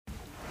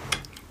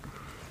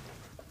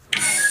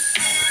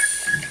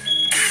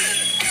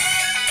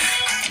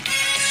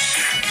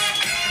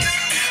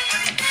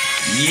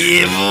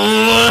Yeah,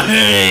 boy!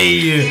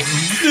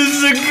 This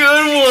is a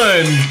good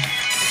one!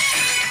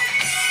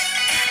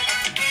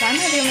 Why am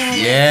I the only one?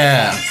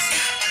 Yeah.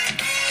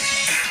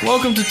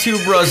 Welcome to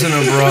Two Bras and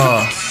a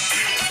Bra,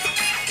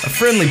 a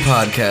friendly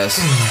podcast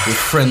with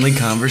friendly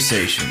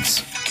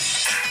conversations.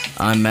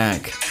 I'm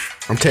Mac,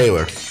 I'm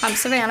Taylor. I'm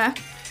Savannah.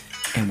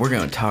 and we're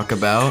going to talk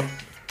about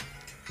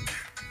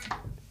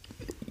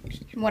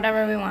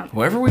Whatever we want.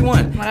 whatever we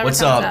want. Whatever What's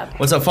comes up? up.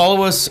 What's up?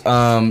 Follow us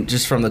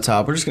just from the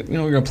top. We're just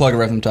we're gonna plug it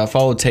right from the top.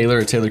 Follow Taylor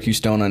at Taylor Q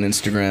Stone on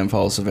Instagram.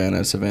 Follow Savannah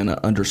at Savannah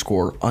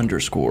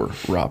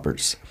 _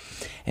 Roberts,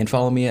 and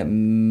follow me at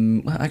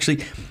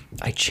actually,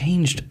 I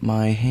changed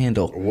my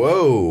handle.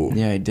 Whoa.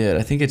 Yeah, I did.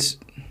 I think it's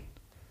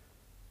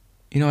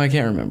I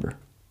can't remember.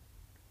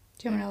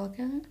 Do you want me to look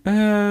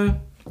at it?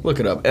 Look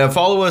it up.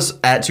 Follow us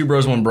at Two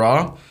Bros One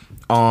Bra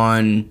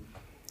on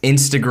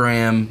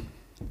Instagram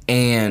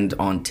and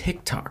on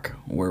TikTok,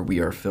 where we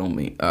are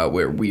filming,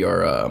 where we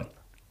are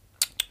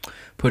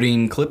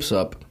putting clips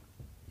up.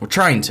 We're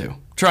trying to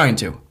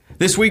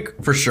this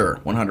week for sure,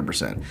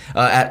 100%.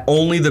 At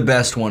Only the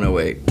Best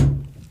 108.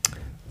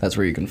 That's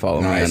where you can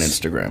follow me on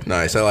Instagram.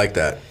 Nice. I like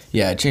that.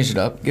 Yeah, I changed it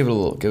up. Give it a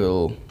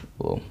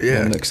little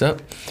mix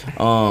up.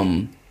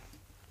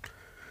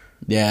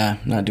 Yeah,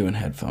 not doing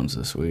headphones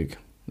this week.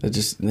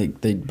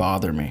 They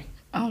bother me.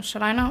 Oh,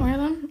 should I not wear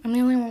them? I'm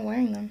the only one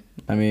wearing them.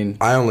 I mean,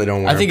 I only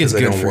don't wear I think them it's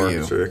 'cause they good don't for work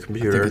you. through the I think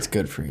computer it's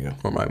good for you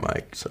or my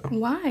mic. So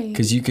Why?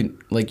 because you can,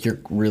 you're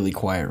really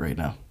quiet right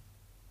now,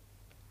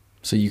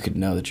 so you could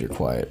know that you're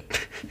quiet.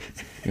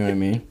 You know what I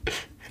mean?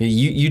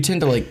 You tend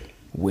to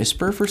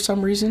whisper for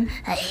some reason.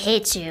 I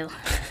hate you.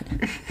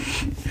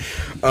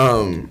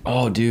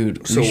 Oh,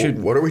 dude, so we should.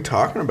 what are we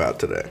talking about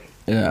today?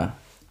 Yeah.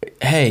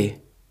 Hey,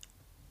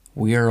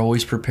 we are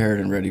always prepared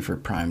and ready for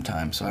prime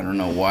time, so I don't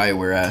know why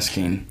we're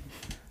asking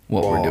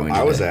what we're doing today.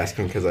 I was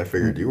asking because I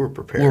figured you were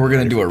prepared. Well, we're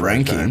going to do a for prime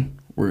ranking. time.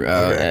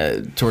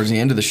 We're towards the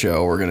end of the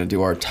show, we're going to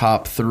do our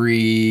top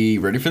 3.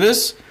 Ready for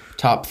this?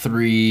 Top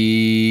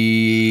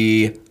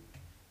 3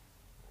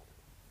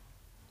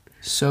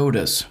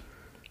 sodas.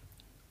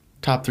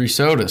 Top 3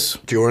 sodas.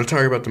 Do you want to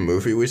talk about the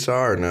movie we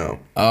saw or no?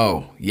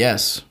 Oh,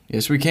 yes.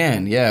 Yes, we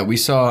can. Yeah, we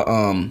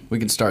saw, we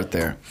can start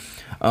there.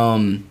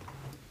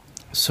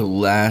 So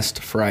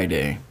last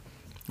Friday,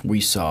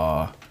 we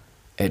saw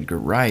Edgar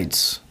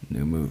Wright's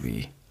new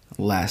movie,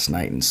 Last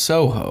Night in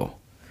Soho,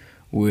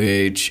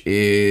 which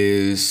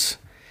is,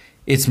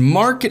 I'm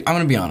going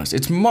to be honest,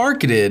 it's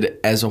marketed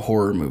as a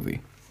horror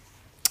movie.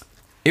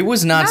 It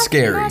was not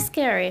scary. Not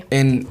scary.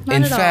 And Not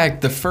in at all.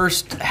 fact, the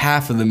first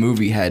half of the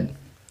movie had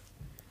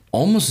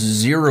almost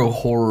zero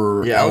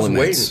horror Yeah,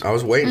 elements. I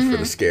was waiting Mm-hmm. for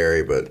the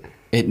scary, but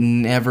It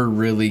never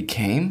really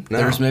came. No.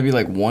 There was maybe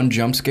one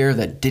jump scare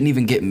that didn't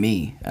even get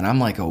me, and I'm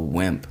like a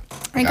wimp.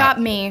 It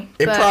got me.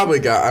 it but probably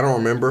got. I don't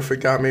remember if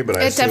it got me, but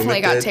I It assume definitely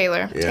it got did.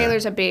 Taylor. Yeah.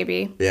 Taylor's a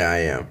baby. Yeah, I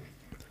am.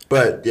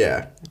 But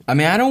yeah, I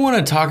mean, I don't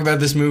want to talk about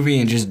this movie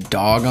and just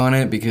dog on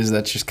it because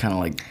that's just kind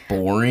of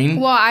boring.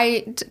 Well,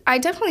 I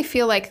definitely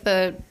feel like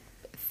the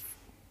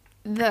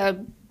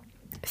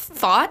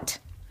thought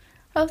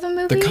of the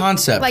movie. The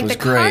concept was the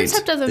great.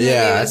 concept of the movie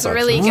Yeah, was that's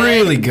really good.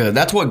 Really good.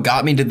 That's what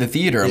got me to the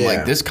theater. I'm Yeah.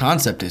 like, this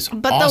concept is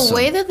But awesome. the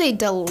way that they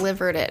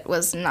delivered it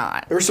was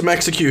not. there were some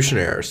execution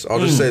errors. I'll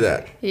just say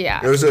that.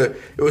 Yeah. It was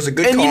a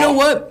good and call. you know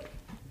what?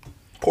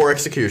 Poor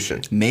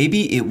execution.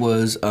 Maybe it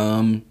was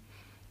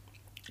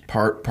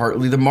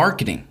partly the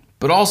marketing,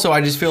 but also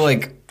I just feel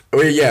like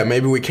Oh yeah,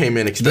 maybe we came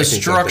in the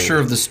expecting structure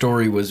something. of the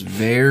story was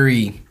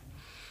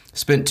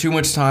spent too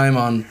much time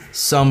on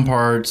some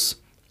parts,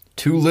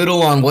 too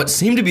little on what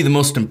seemed to be the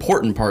most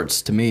important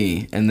parts to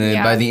me, and then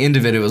Yeah. by the end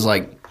of it, it was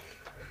like,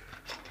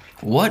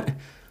 what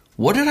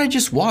did I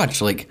just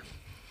watch?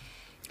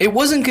 It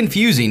wasn't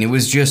confusing. It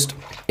was just,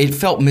 it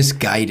felt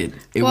misguided.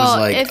 It was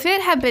Well, if it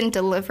had been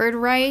delivered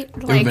right,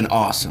 it would have been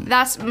awesome.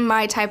 that's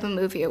my type of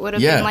movie. It would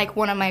have Yeah. been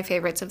one of my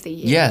favorites of the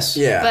year. Yes.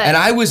 Yeah. But- and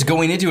I was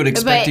going into it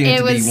expecting it it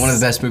to be was- one of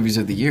the best movies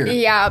of the year.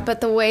 Yeah,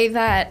 but the way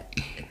that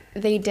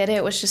they did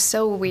it was just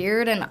so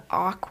weird and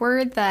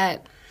awkward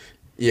that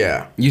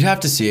Yeah. You'd have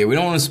to see it. We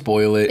don't want to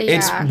spoil it. Yeah.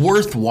 It's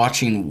worth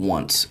watching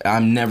once.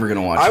 I'm never going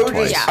to watch it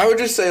twice. Yeah. I would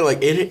just say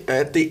it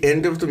at the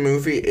end of the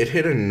movie it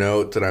hit a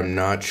note that I'm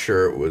not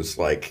sure it was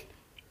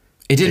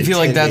It didn't feel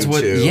like that's what.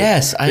 intending to,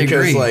 Yes, I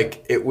agree. because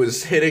it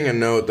was hitting a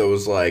note that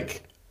was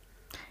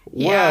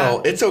well, Yeah.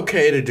 it's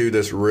okay to do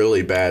this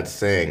really bad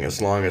thing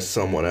as long as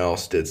someone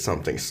else did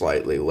something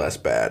slightly less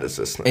bad as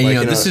this.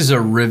 And this is a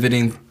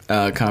riveting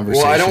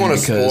conversation. Well, I don't wanna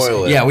because-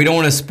 spoil it. Yeah, we don't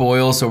want to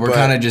spoil, so we're But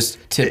kind of just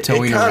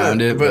tiptoeing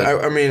around it. But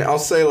I mean, I'll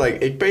say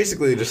it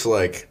basically just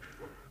I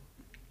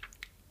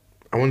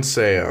wouldn't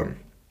say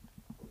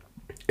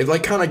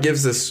it kind of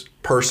gives this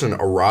person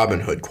a Robin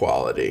Hood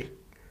quality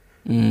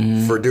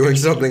for doing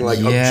something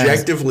Yes.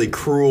 objectively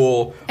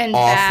cruel, and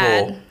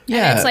awful. bad.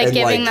 Yeah, And it's and,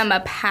 giving them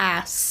a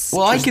pass.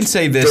 well, I can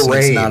say this, and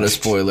it's not a deranged.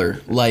 spoiler.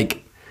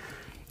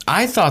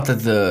 I thought that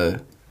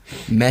the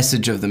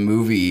message of the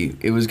movie,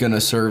 it was going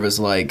to serve as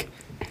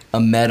a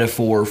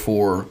metaphor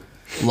for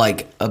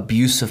like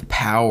abuse of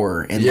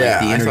power and Yeah, like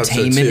the I thought so,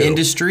 entertainment too.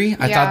 industry.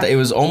 I Yeah. thought that it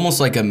was almost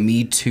like a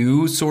Me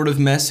Too sort of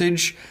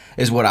message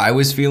is what I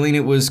was feeling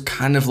it was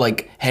kind of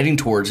like heading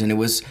towards. And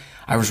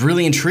I was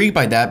really intrigued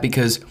by that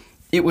because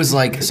it was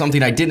like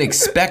something I didn't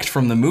expect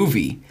from the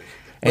movie.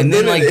 And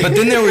then but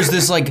then there was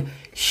this like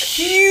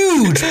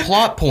huge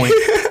plot point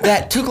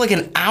that took like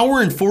an hour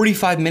and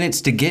 45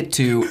 minutes to get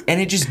to, and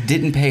it just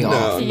didn't pay off.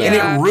 no. And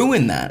Yeah. it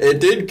ruined that. It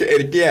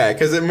did, yeah,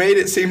 because it made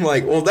it seem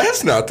like, well,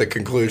 that's not the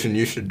conclusion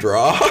you should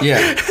draw. Yeah.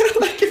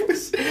 Like it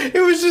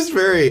was just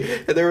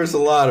there was a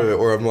lot of it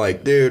where I'm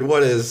like, dude,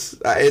 what is,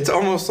 it's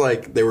almost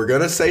like they were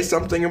going to say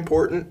something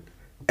important,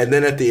 and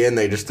then at the end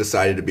they just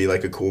decided to be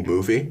like a cool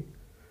movie.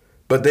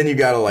 But then you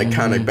got to like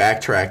kind of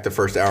backtrack the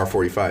first hour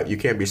 45. You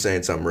can't be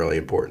saying something really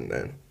important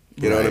then.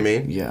 You know what I Right.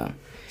 mean? Yeah.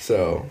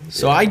 So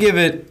I give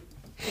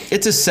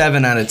it's a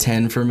 7 out of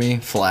 10 for me,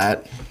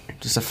 flat.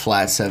 Just a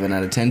flat 7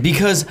 out of 10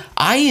 because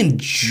I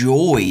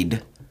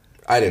enjoyed.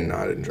 I did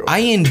not enjoy it. I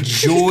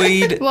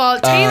enjoyed. Well,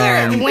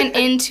 Taylor went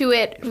into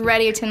it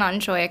ready to not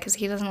enjoy it because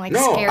he doesn't like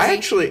No, scary. I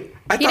he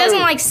thought doesn't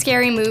it- like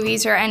scary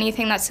movies or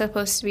anything that's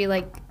supposed to be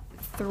like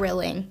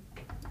thrilling.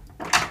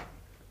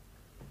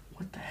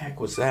 What the heck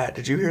was that?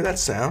 Did you hear that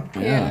sound?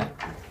 Yeah.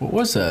 What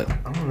was that?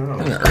 I don't know.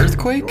 An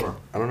earthquake?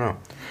 I don't know.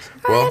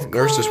 Well,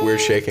 there's this weird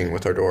shaking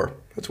with our door.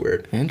 That's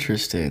weird.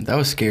 Interesting. That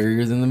was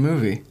scarier than the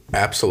movie.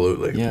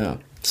 Absolutely. Yeah.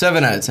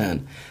 7 out of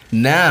 10.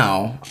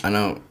 Now, I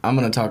know I'm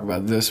going to talk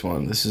about this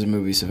one. This is a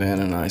movie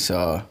Savannah and I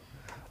saw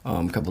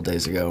a couple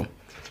days ago.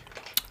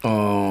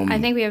 I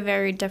think we have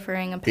very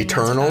differing opinions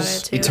Eternals? about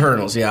it too.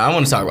 Eternals. Yeah, I'm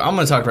going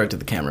to talk right to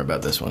the camera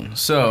about this one.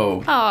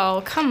 So,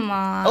 Oh, come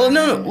on. oh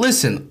no,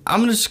 listen.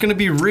 I'm just going to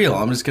be real.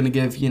 I'm just going to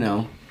give,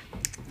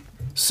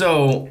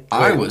 So,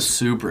 I Wait. was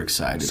super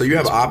excited. So for you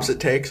have this movie. opposite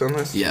takes on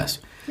this? Yes.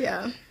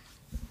 Yeah.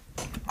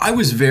 I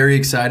was very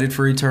excited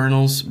for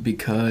Eternals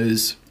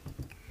because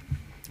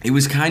it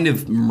was kind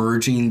of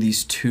merging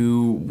these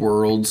two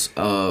worlds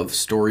of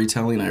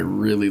storytelling I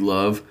really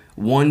love.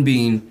 One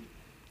being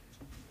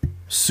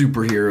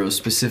superheroes,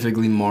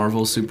 specifically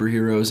Marvel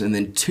superheroes, and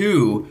then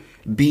two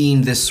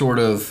being this sort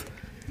of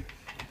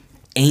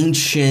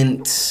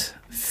ancient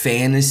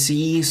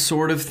fantasy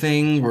sort of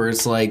thing where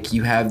it's like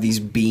you have these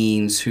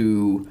beings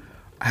who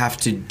have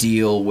to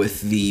deal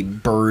with the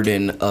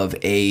burden of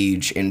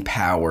age and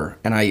power.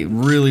 And I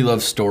really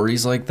love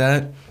stories like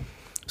that.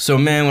 So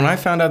man, when I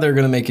found out they were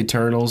going to make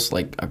Eternals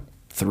like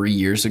 3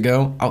 years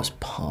ago, I was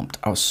pumped.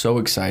 I was so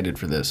excited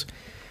for this.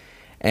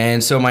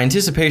 And so my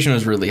anticipation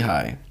was really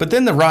high. But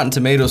then the Rotten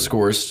Tomatoes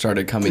scores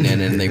started coming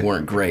in and they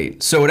weren't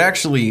great. So it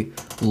actually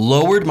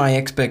lowered my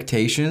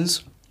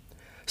expectations.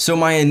 So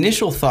my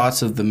initial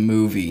thoughts of the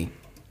movie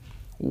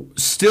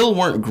still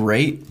weren't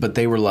great, but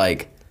they were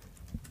like,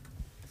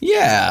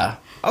 yeah,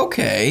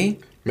 okay.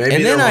 Maybe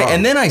and they're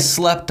wrong. then I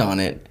slept on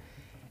it.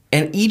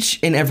 And each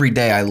and every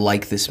day I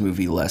like this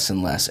movie less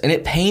and less. And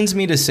it pains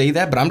me to say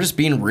that, but I'm just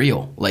being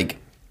real. Like,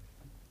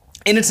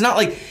 and it's not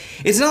like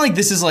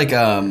this is like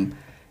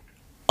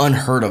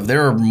unheard of.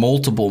 There are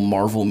multiple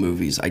Marvel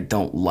movies I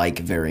don't like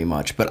very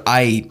much, but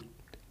I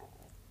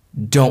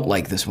don't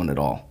like this one at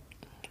all.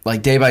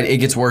 Like it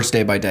gets worse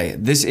day by day.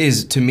 This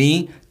is to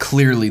me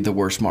clearly the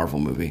worst Marvel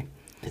movie.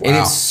 And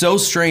Wow. it's so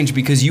strange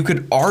because you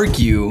could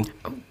argue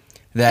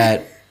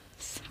that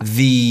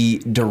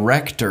the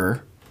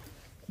director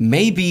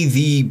may be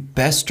the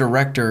best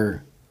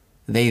director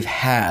they've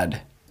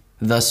had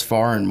thus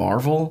far in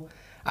Marvel.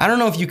 I don't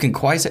know if you can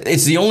quite say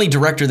it's the only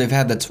director they've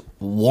had that's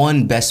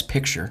won Best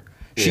Picture.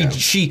 Yeah.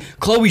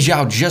 Chloe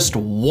Zhao just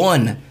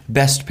won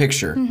Best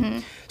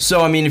Picture.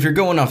 So I mean, if you're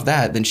going off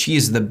that, then she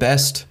is the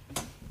best,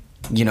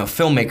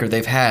 filmmaker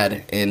they've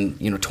had in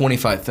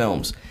 25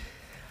 films.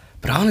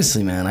 But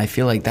honestly, man, I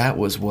feel like that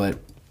was what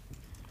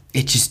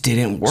it just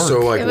didn't work. So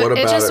like, what it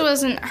about just it?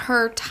 wasn't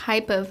her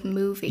type of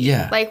movie.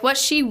 Yeah. Like what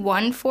she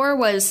won for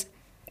was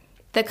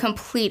the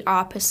complete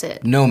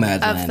opposite.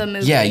 Nomadland. of the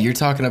movie. Yeah, you're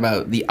talking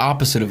about the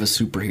opposite of a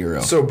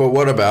superhero. So, but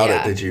what about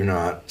Yeah. it did you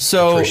not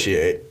So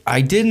appreciate?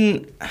 I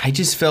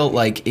just felt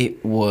like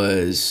it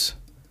was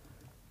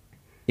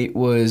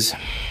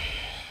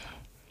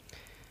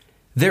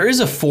there is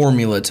a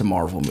formula to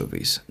Marvel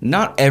movies.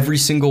 Not every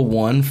single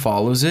one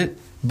follows it,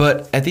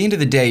 but at the end of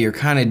the day, you're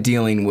kind of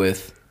dealing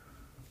with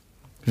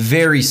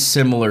very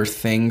similar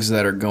things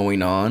that are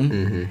going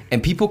on,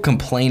 and people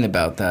complain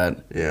about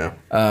that. Yeah.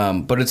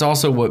 But it's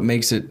also what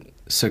makes it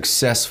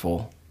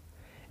successful.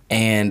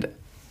 And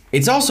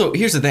it's also,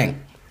 here's the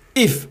thing.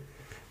 If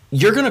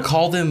you're going to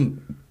call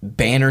them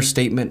banner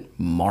statement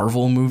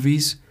Marvel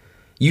movies,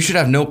 you should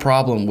have no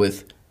problem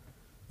with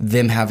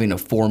them having a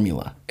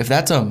formula. If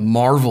that's a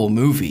Marvel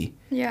movie,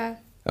 Yeah.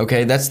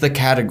 okay, that's the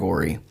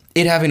category.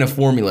 It having a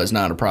formula is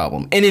not a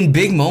problem. And in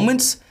big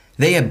moments,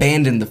 they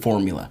abandon the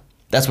formula.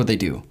 That's what they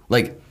do.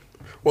 Like,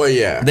 Well,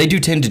 yeah. they do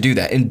tend to do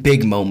that in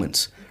big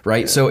moments,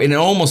 right? So and it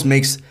almost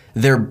makes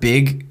their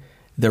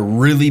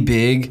really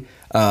big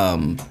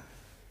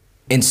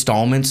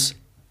installments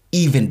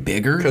even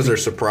bigger Because they're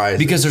surprised.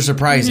 because they're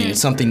surprising.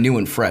 It's something new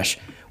and fresh.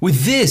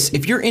 With this,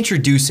 if you're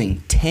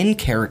introducing 10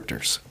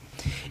 characters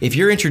if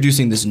you're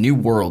introducing this new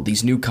world,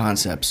 these new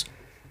concepts,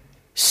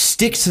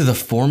 stick to the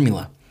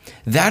formula.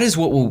 That is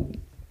what will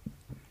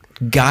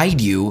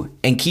guide you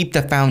and keep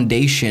the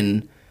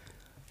foundation.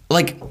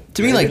 Like,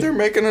 to me, Maybe like, they're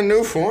making a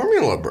new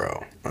formula,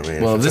 bro. I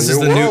mean, well, if this it's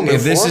is a the world, new.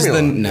 If this is the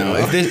formula, no,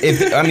 you know?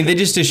 if I mean, they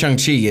just did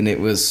Shang-Chi and it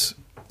was,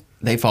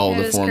 they followed It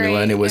the was formula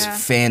great, and it was yeah.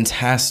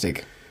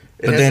 fantastic.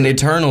 But has then a-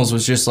 Eternals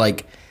was just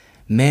like,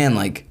 man,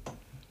 like,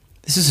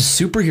 this is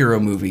a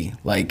superhero movie.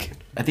 Like,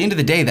 at the end of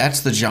the day,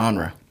 that's the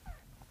genre.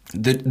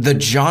 The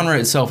genre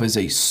itself is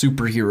a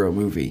superhero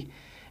movie,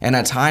 and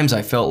at times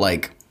I felt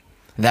like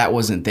that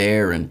wasn't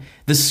there, and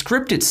the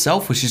script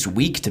itself was just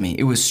weak to me.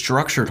 It was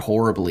structured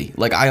horribly.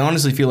 Like, I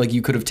honestly feel like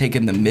you could have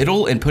taken the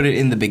middle and put it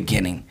in the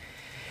beginning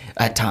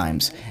at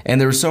times. And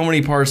there were so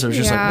many parts that was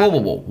just like, Yeah. whoa,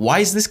 whoa, whoa, why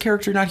is this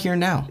character not here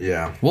now?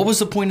 Yeah. What was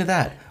the point of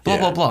that? Blah, Yeah.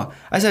 blah, blah.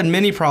 I just had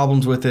many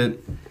problems with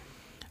it.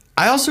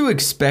 I also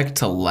expect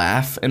to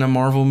laugh in a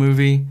Marvel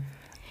movie.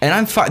 And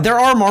I'm fine. There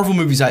are Marvel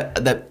movies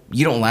that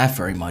you don't laugh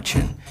very much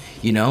in,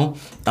 you know?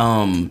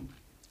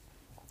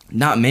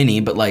 Not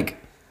many, but like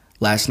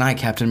last night,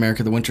 Captain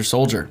America the Winter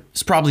Soldier.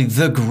 It's probably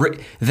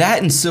that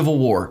and Civil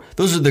War.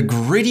 Those are the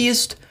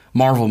grittiest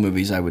Marvel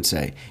movies, I would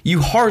say.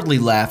 You hardly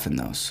laugh in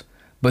those,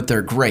 but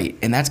they're great.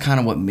 And that's kind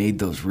of what made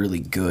those really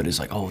good, is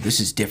like, oh, this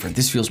is different.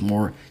 This feels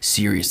more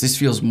serious. This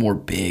feels more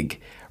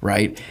big,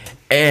 right?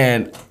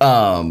 And,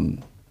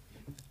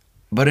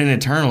 but in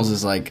Eternals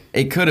is like,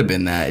 it could have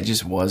been that. It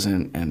just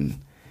wasn't, and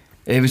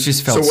it was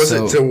just felt So was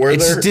it? So were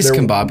it's there?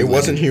 discombobulated. It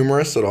wasn't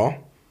humorous at all.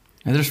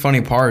 And there's funny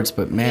parts,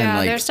 but man, Yeah,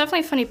 like there's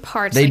definitely funny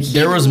parts. they, Like, he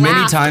there was many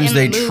laughed times in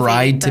they the movie,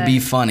 tried to but- be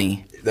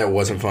funny That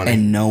wasn't funny.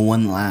 and no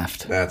one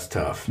laughed, That's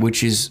tough.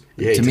 which is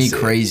You hate to to me see it.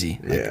 crazy.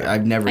 Like, Yeah.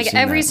 I've never Like seen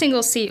every that.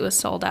 single seat was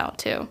sold out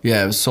too.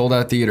 Yeah, it was sold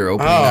out theater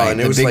opening Oh, night. and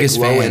The it was like biggest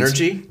low fans.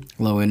 energy.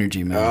 Low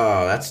energy, man.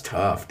 Oh, that's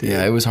tough, dude.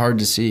 Yeah, it was hard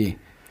to see.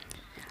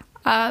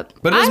 But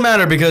But it doesn't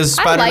matter because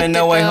I Spider-Man liked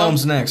No it, Way though.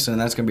 Home's next, and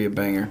that's gonna be a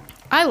banger.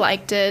 I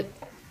liked it.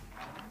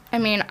 I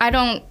mean, I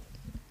don't.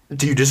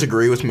 Do you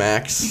disagree with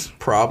Mac's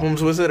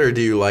problems with it, or do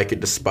you like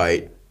it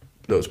despite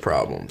those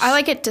problems? I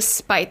like it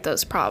despite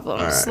those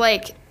problems. Alright.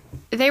 Like,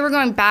 they were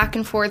going back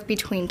and forth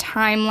between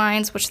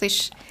timelines, which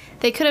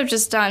they could have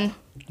just done.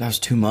 That was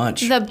too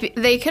much.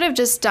 They could have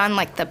just done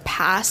like the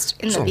past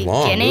in the It's a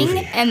long beginning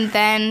movie. and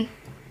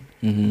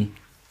then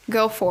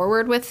go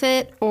forward with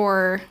it,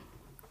 or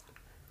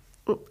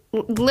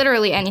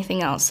literally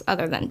anything else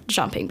other than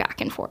jumping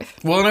back and forth.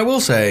 Well, and I will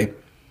say,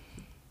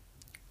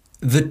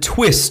 the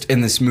twist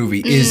in this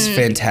movie is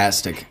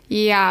fantastic.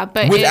 Yeah,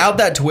 but Without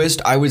that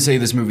twist, I would say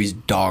this movie's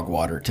dog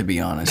water, to be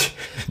honest.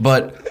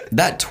 But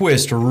that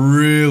twist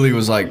really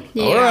was like,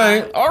 Yeah.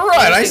 all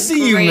right, It I was a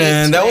see you, great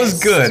man. That was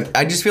twist. good.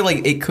 I just feel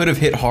like it could have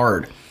hit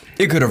hard.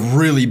 It could have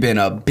really been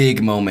a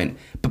big moment.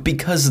 But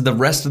because the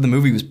rest of the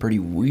movie was pretty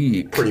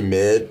weak, Pretty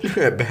mid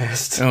at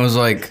best. I was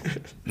like,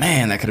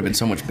 man, that could have been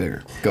so much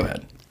bigger. Go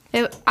ahead.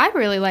 I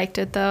really liked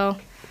it though.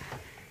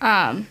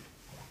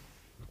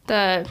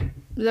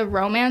 The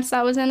romance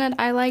that was in it,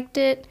 I liked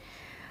it.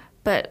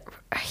 But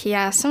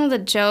yeah, some of the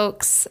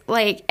jokes,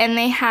 like, and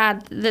they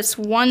had this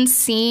one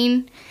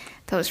scene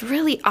that was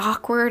really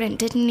awkward and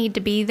didn't need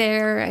to be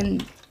there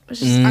and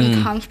was just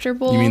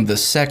uncomfortable. You mean the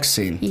sex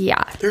scene?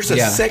 Yeah. There's a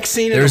Yeah. sex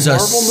scene in There's a a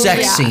Marvel movie.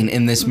 sex Yeah. scene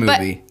in this But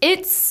movie.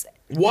 it's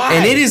Why?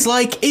 And it is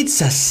like,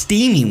 it's a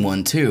steamy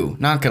one too.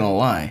 Not gonna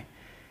lie.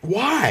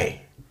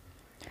 Why?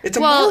 It's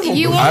a Well, Marvel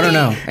you movie. won't- I don't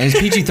know. And it's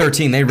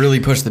PG-13. They really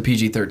pushed the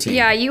PG-13.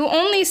 yeah, you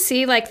only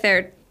see like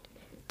their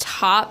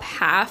top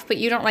half, but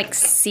you don't like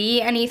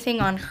see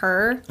anything on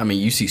her. I mean,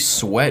 you see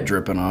sweat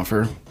dripping off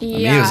her. I mean, it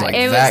Yeah, was like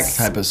it that was-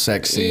 type of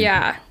sex scene.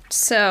 Yeah.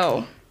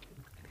 So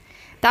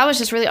that was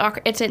just really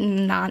awkward. It did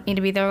not need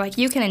to be there. Like,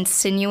 you can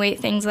insinuate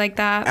things like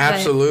that.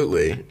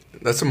 Absolutely.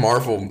 That's a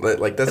Marvel.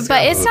 Like that's. But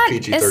kind of it's a not.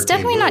 PG-13 It's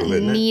definitely not move,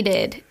 isn't it?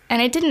 needed,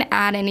 and it didn't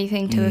add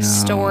anything to the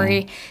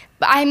story.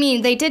 But I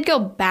mean, they did go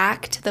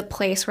back to the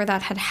place where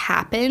that had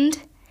happened,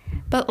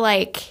 but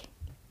like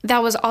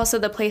that was also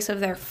the place of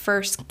their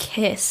first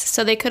kiss.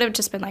 So they could have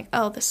just been like,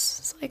 "Oh, this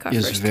is like our It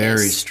was first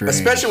very kiss." strange.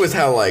 Especially with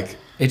how like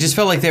It just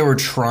felt like they were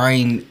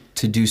trying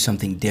to do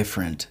something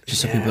different.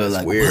 Just so Yeah, people are it's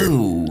like, weird.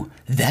 whoa,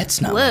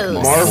 that's not Whoa,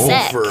 like Marvel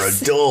Sex. for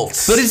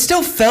adults. But it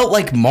still felt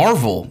like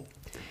Marvel.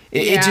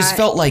 It just Yeah.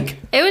 felt like,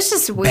 It was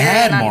just weird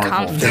Bad and Marvel.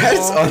 uncomfortable.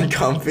 That's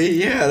uncomfy.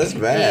 Yeah, that's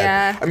bad.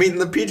 Yeah. I mean,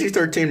 the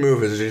PG-13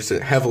 movies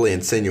just heavily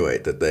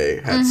insinuate that they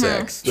Mm-hmm. had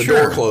sex. The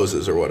Sure. door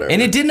closes or whatever. and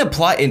it didn't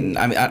apply. And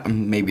I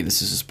mean, maybe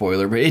this is a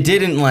spoiler, but it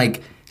didn't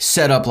like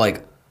set up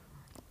like,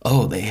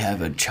 oh, they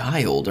have a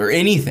child or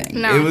anything.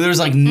 No. There's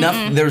like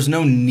nothing. There's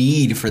no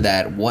need for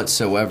that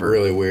whatsoever.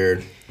 really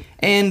weird.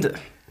 And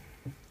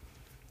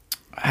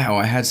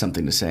I had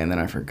something to say and then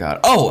I forgot.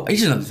 Oh,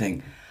 here's another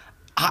thing.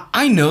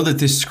 I know that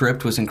this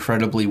script was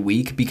incredibly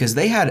weak because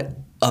they had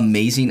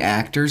amazing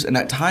actors, and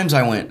at times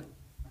I went,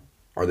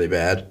 Are they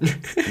bad?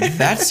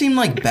 that seemed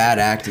like bad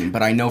acting,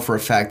 but I know for a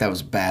fact that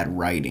was bad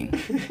writing.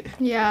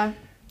 Yeah.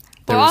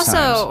 There Well, was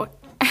also,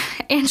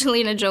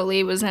 Angelina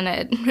Jolie was in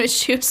it.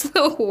 She was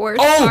the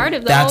worst Oh, part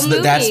of the that's whole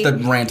movie. that's the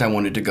rant I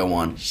wanted to go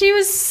on. She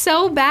was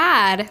so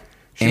bad.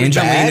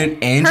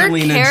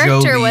 Angelina Her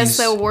character was Jolie's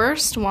the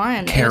worst one.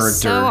 It was character,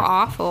 so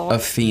awful.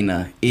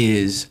 Athena,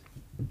 is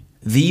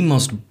the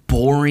most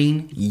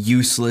boring,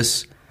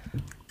 useless,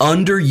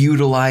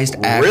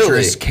 underutilized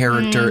actress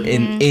character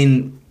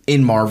in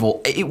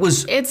Marvel.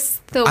 It's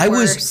the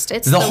worst.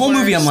 It's the whole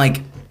movie. I'm worst.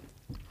 like,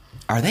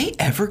 are they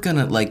ever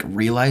gonna like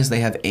realize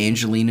they have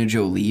Angelina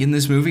Jolie in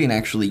this movie and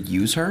actually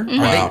use her?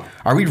 Wow.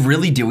 Are we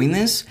really doing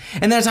this?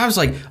 And then I was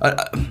like,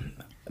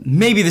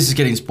 maybe this is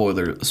getting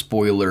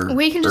spoiler.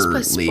 We can just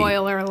put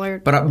spoiler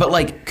alert. But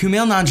like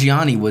Kumail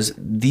Nanjiani was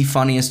the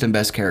funniest and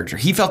best character.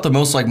 He felt the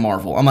most like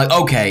Marvel. I'm like,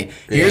 okay,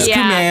 here's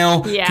Yeah.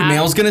 Kumail. Yeah.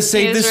 Kumail's gonna He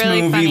save was this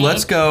really movie. funny.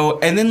 Let's go.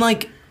 And then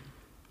like,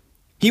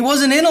 he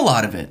wasn't in a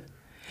lot of it,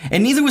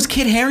 and neither was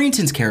Kit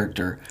Harington's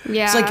character.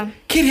 Yeah. It's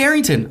like Kit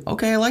Harington.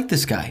 Okay, I like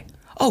this guy.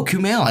 Oh,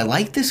 Kumail, I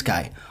like this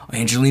guy.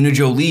 Angelina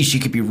Jolie, she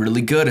could be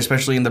really good,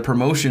 especially in the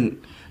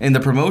promotion. In the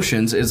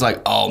promotions, it's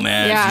like, oh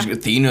man, Yeah.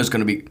 Athena's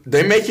gonna be.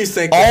 They make you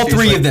think All that she's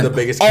three like of them. the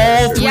biggest All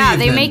character. three Yeah, of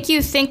they them make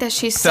you think that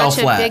she's fell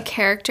such flat. a big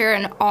character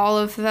in all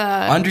of the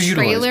Underutilized.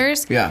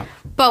 trailers. Yeah.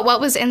 But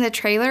what was in the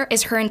trailer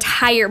is her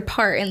entire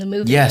part in the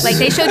movie. Yes. Like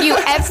they showed you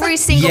every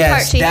single part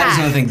Yes, she that is had.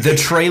 another thing. The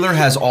trailer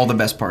has all the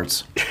best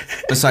parts,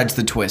 besides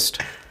the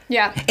twist.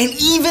 Yeah. And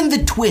even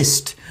the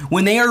twist,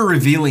 when they are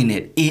revealing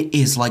it, it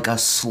is like a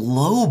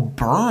slow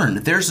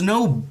burn. There's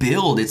no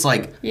build. It's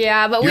like,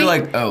 Yeah, but You're we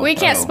like, oh, we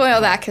can't oh.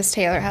 spoil that because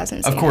Taylor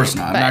hasn't seen it. of course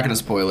not. I'm but- not going to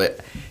spoil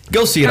it.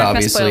 Go see it, Not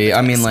gonna spoil obviously. the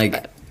I mean, twist, like,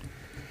 but-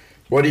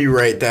 What do you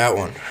rate that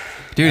one?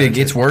 dude, it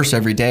gets worse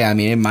every day. I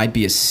mean, it might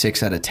be a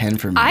 6 out of 10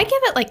 for me. I give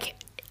it like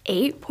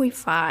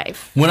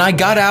 8.5. When I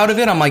got out of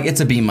it, I'm like,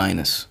 it's a B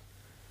minus.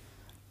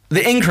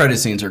 The end credit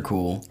scenes are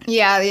cool.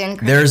 Yeah, the end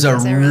There's a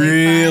credits are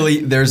really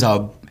fun. there's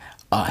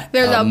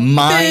a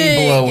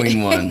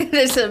mind-blowing one.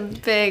 There's a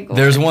big one.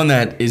 There's one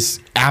that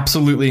is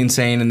absolutely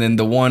insane, and then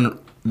the one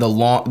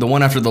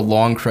after the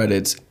long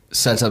credits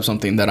sets up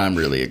something that I'm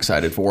really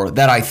excited for.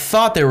 That I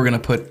thought they were gonna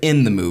put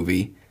in the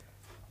movie,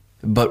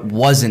 but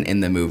wasn't in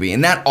the movie,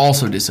 and that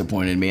also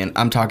disappointed me. And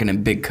I'm talking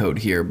in big code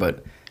here,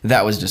 but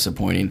that was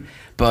disappointing.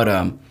 But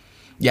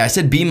yeah, I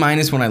said B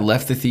minus when I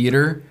left the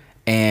theater,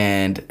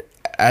 and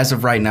as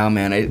of right now,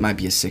 man, it might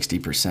be a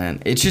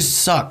 60%. It just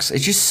sucks. It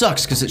just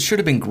sucks because it should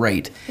have been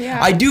great. Yeah.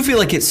 I do feel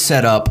like it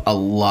set up a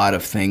lot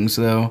of things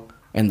though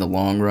in the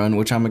long run,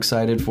 which I'm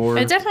excited for.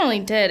 It definitely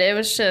did. It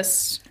was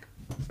just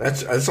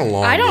That's a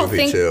long I don't movie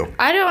think too.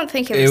 I don't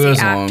think it was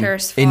the long.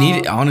 actors' It fault.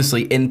 needed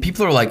honestly, and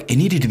people are like, it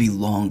needed to be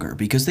longer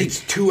because they. It's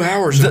 2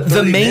 hours. The, and the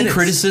 30 main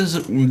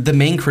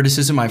minutes.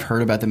 criticism I've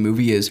heard about the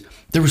movie is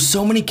there were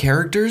so many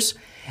characters,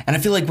 and I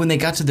feel like when they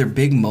got to their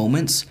big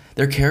moments,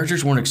 their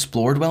characters weren't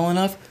explored well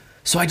enough.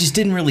 So I just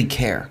didn't really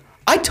care.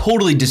 I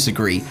totally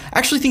disagree. I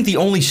actually think the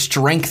only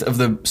strength of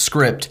the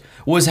script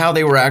was how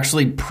they were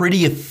actually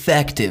pretty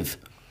effective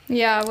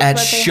Yeah, with at what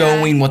they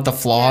showing had. what the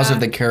flaws Yeah. of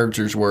the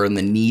characters were and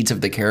the needs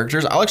of the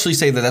characters. I'll actually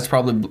say that that's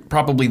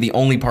probably the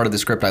only part of the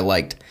script I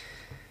liked.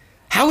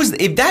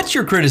 If that's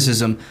your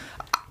criticism,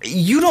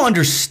 you don't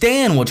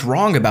understand what's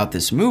wrong about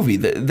this movie.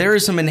 There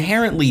is some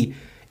inherently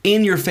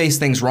in-your-face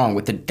things wrong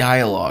with the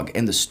dialogue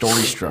and the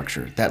story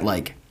structure that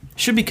like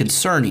should be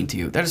concerning to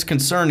you. That is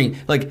concerning.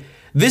 Like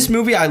this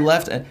movie, I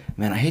left.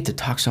 Man, I hate to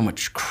talk so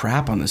much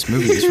crap on this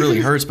movie. This really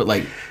hurts, but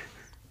like.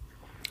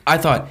 I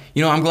thought,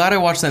 I'm glad I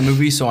watched that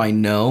movie so I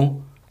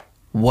know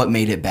what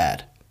made it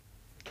bad.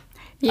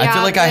 Yeah, I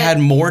feel like I but had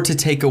more to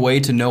take away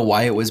to know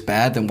why it was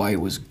bad than why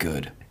it was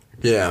good.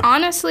 Yeah,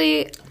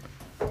 honestly,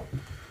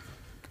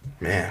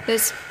 man.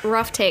 this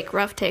rough take,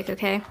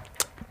 okay?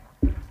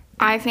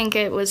 I think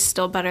it was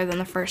still better than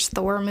the first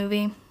Thor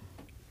movie.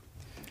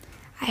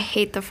 I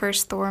hate the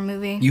first Thor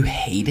movie. You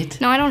hate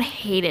it? No, I don't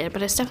hate it,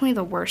 but it's definitely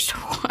the worst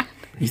one.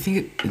 You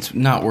think it's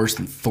not worse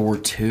than Thor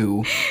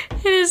 2?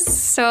 It is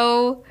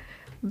so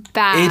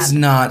bad. It's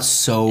not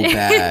so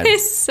bad. It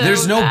is so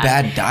There's no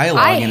bad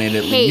dialogue in it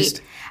at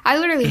least. I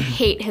literally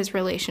hate his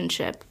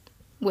relationship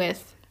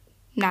with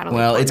Natalie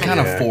Well, it's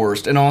Portman. kind of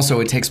forced, and also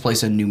it takes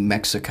place in New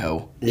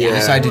Mexico. He Yeah.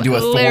 decided to do a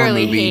Thor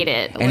Literally movie, hate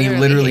it. and he Literally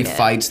literally hate it.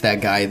 fights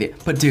that guy.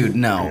 But dude,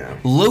 no, Yeah.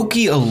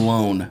 Loki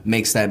alone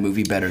makes that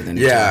movie better than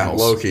Yeah,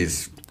 Eternals.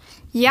 Loki's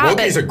Yeah,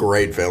 Loki's a but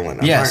great villain.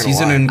 I'm Yes, not he's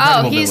gonna an lie.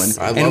 incredible he's-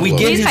 villain, I and love we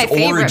Loki. get He's his my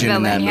favorite origin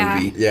in that villain, yeah.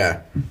 movie. Yeah.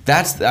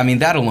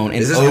 That alone, and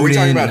Is this- are we Odin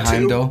talking and about two?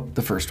 Heimdall,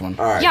 the first one.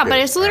 All right. yeah, good. but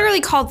it's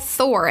literally called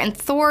Thor, and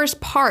Thor's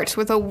parts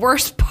were the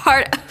worst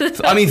part of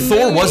the I mean,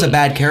 Thor was a movie.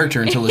 bad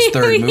character until his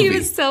third movie. He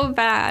was so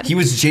bad. He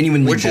was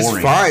genuinely Which boring.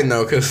 is fine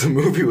though, because the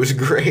movie was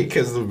great.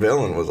 Because the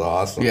villain was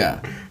awesome.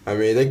 Yeah. I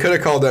mean, they could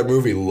have called that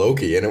movie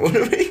Loki, and it would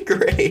have been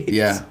great.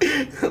 Yeah.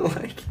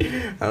 Like,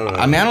 I don't know.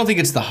 I mean, I don't think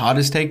it's the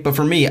hottest take, but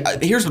for me,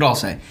 here's what I'll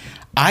say.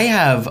 I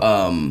have,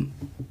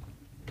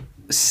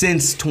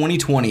 since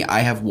 2020, I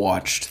have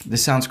watched,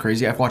 this sounds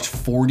crazy, I've watched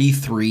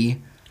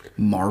 43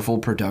 Marvel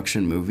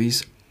production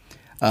movies.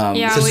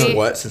 Yeah, Since we-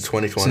 what? Since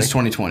 2020? Since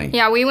 2020.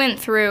 Yeah, we went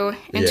through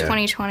in Yeah.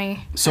 2020.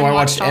 So and I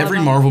watched all of every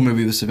them. Marvel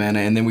movie with Savannah,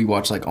 and then we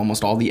watched like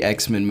almost all the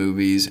X-Men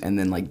movies, and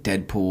then like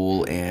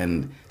Deadpool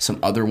and some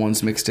other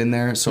ones mixed in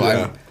there. So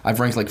Yeah. I've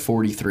ranked like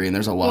 43, and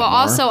there's a lot Well, more.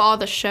 also all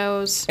the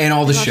shows. And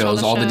all the We watched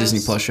shows, all the Disney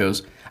Plus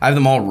shows. I have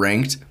them all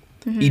ranked.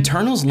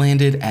 Eternals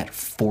landed at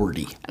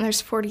 40. And there's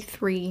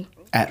 43.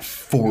 At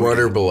 40. What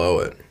are below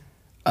it?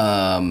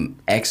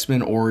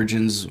 X-Men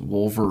Origins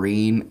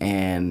Wolverine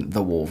and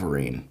The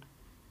Wolverine,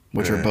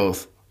 which are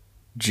both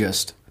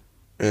just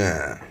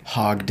Yeah.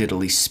 hog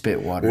diddly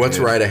spit water. What's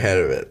dude. right ahead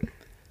of it?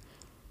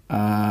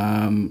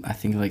 I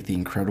think like The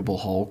Incredible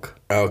Hulk.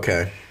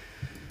 Okay.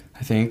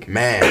 I think.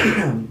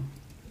 Man,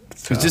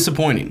 It's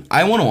disappointing.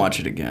 I want to watch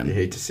it you again.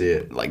 hate to see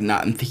it. Like,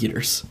 not in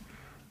theaters.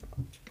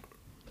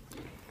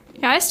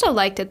 Yeah, I still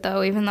liked it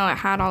though, even though it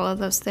had all of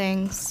those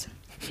things.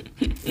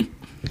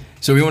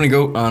 So we want to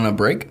go on a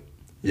break?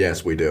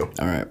 Yes, we do.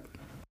 All right.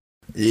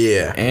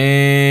 Yeah.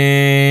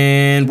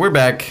 And we're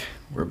back.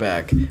 We're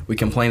back. We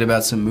complained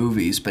about some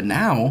movies, but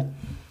now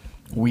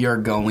we are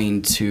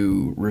going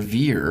to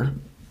revere,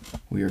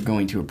 we are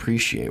going to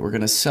appreciate, we're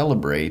going to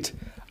celebrate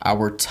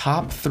our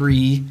top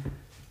 3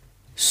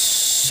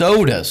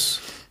 sodas.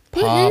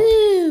 Pop,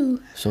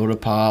 Woo! soda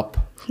pop.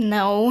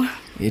 No.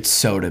 It's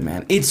soda,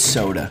 man. It's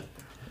soda.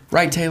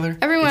 Right, Taylor?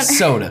 Everyone- It's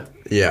soda.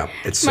 Yeah,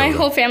 it's My soda.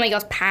 whole family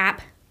goes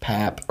pap.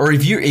 Pap. Or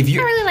if you I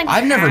really like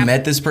I've never Pap.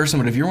 met this person,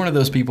 but if you're one of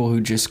those people who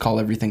just call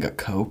everything a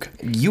Coke,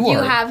 you You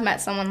are have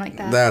met someone like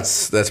that.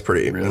 That's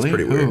pretty. really That's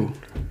pretty weird. Who?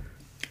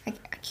 I'm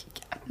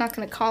not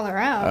gonna call her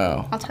out.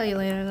 Oh. I'll tell you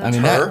later. Though. I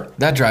mean her?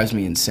 that drives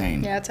me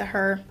insane. Yeah, it's a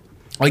her.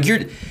 Like you're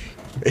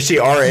Is she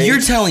our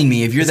age? telling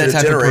me if you're Is that it a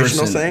type of generational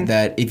person thing?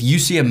 that if you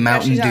see a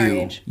Mountain she's our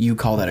Dew, age. you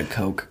call that a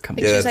Coke. Come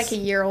I on. think Yeah, she's that's- like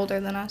a year older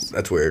than us.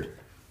 That's weird.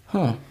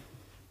 Huh.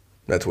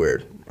 That's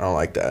weird. I don't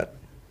like that.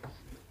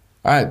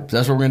 All right,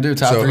 that's what we're gonna do.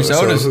 Top 3 So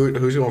sodas.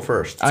 who's going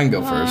first? I can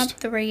go Top first.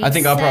 3 I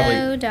think I'll probably.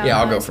 sodas. Yeah,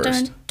 I'll go Dun,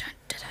 first. dun, dun,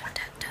 dun,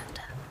 dun,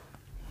 dun.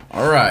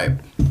 All right.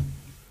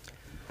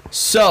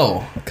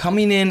 So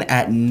coming in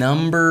at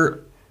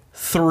number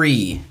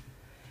 3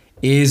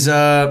 is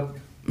I'm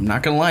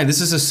not gonna lie,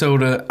 this is a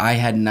soda I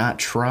had not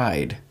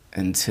tried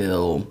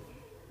until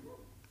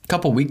a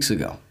couple weeks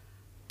ago,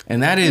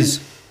 and that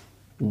is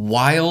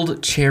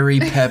Wild Cherry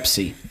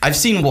Pepsi. I've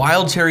seen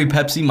Wild Cherry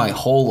Pepsi my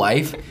whole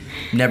life.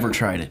 Never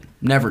tried it.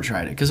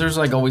 Because there's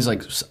like always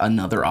like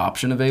another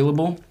option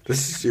available.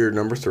 This is your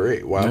number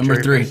 3. Wild Number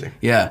Cherry 3. Pepsi.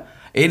 Yeah.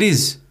 It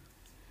is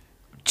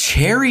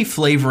cherry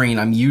flavoring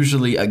I'm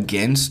usually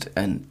against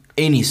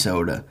any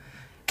soda.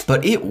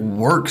 But it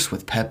works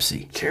with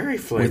Pepsi. Cherry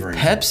With flavoring.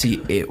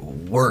 Pepsi, it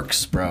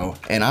works, bro.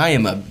 And I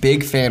am a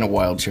big fan of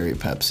Wild Cherry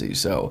Pepsi.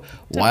 So,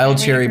 Wild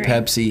Cherry agree.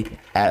 Pepsi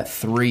at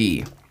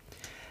 3.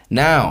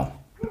 Now,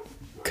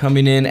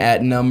 coming in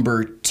at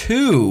number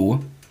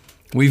 2,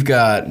 we've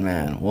got,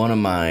 man, one of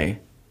my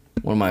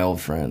old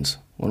friends,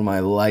 one of my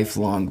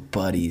lifelong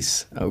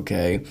buddies,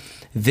 okay?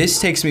 This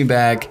takes me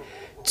back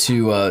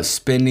to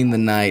spending the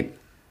night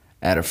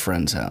at a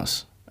friend's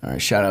house. All right,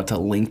 shout out to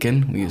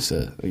Lincoln. We used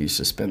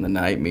to spend the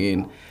night. Me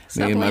and up,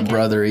 my Lincoln?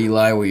 brother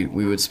Eli, we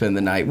would spend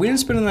the night. We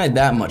didn't spend the night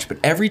that much, but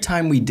every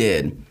time we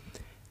did,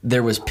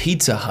 there was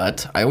Pizza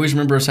Hut. I always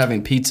remember us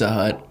having Pizza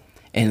Hut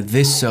and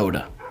this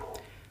soda.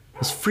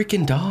 Those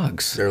freaking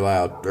dogs. They're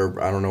loud.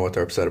 I don't know what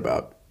they're upset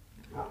about.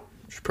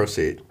 Just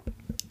proceed.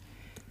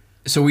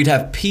 So we'd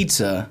have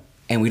pizza,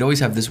 and we'd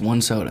always have this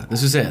one soda.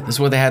 This is it. This is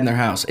what they had in their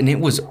house, and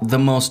it was the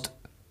most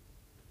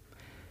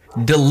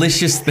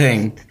delicious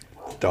thing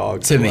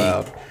Dogs to me.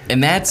 loud.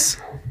 And that's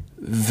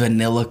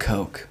vanilla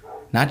Coke.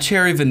 Not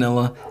cherry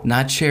vanilla,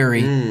 not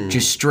cherry,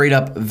 just straight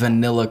up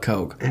vanilla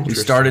Coke. We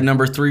Interesting. started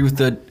number 3 with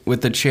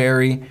the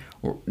cherry,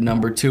 or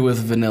number 2 with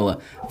vanilla.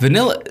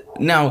 Vanilla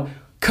now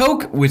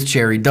Coke with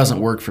cherry doesn't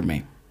work for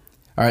me.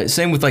 All right,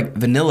 same with like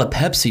vanilla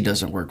Pepsi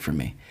doesn't work for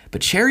me, but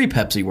cherry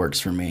Pepsi works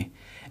for me,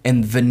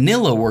 and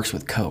vanilla works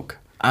with Coke.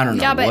 I don't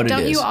know Yeah, what but it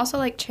don't is. you also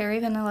like cherry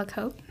vanilla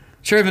Coke?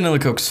 Cherry vanilla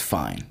Coke's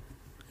fine,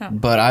 Oh.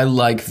 but I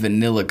like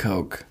vanilla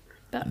Coke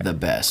Better. the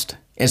best,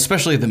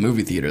 especially at the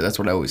movie theater. That's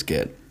what I always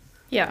get.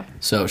 Yeah.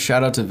 So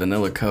shout out to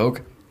vanilla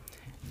Coke,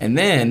 and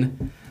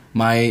then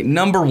my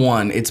number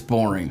 1. It's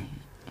boring,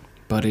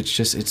 but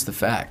it's the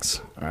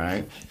facts. All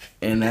right,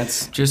 and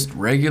that's just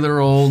regular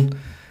old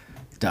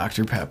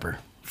Dr. Pepper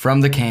from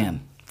the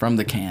can.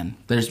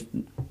 There's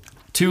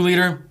 2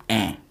 liter.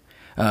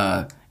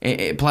 A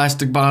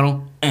plastic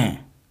bottle. All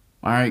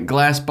right,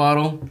 glass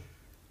bottle.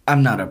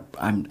 I'm not a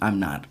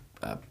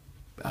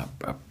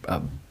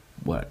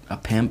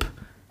pimp,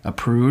 a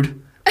prude.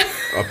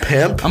 A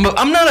pimp? I'm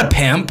not a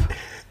pimp.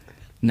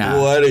 Nah.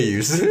 What are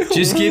you saying?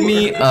 Just give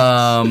me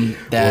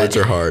that. Words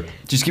are hard.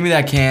 Just give me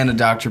that can of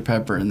Dr.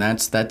 Pepper, and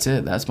that's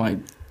it.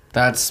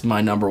 That's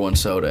my number 1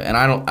 soda, and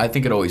I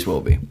think it always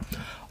will be.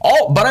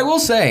 Oh, but I will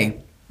say,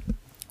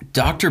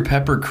 Dr.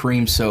 Pepper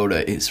cream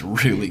soda is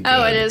really good.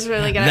 Oh, it is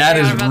really good. I That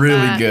forgot is about really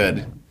that.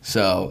 good.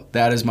 So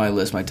that is my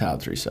list, my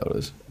top 3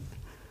 sodas.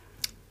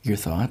 Your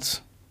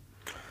thoughts?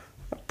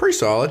 Pretty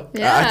solid.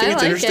 Yeah, I think I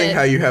it's like interesting it.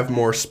 how you have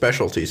more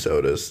specialty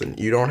sodas and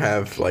you don't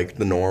have like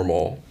the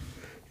normal.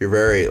 You're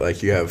very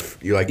like you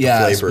like the Yeah,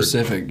 flavored.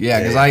 specific.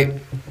 Yeah,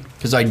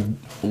 because I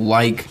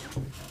like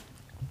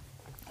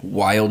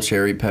wild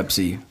cherry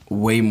Pepsi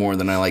way more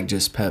than I like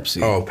just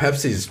Pepsi. Oh,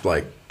 Pepsi's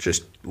like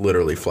just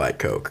literally flat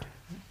Coke.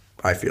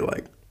 I feel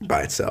like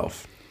by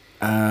itself.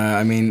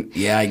 I mean,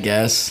 yeah, I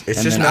guess. It's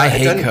And just then not. I It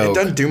hate doesn't, Coke. it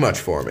doesn't do much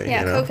for me. Yeah,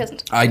 you know? Coke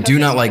isn't. I Coke do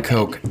not isn't like okay.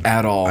 Coke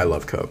at all. I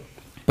love Coke.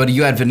 But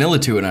you add vanilla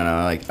to it, and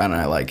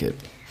I like it.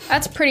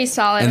 That's pretty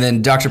solid. And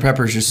then Dr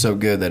Pepper is just so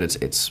good that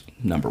it's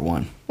number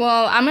one.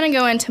 Well, I'm gonna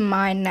go into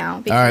mine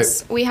now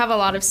because we have a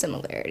lot of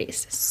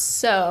similarities.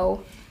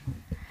 So,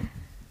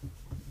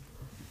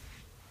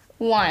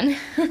 one,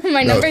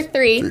 my number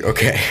three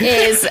Okay.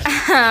 is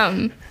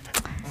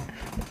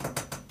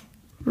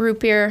root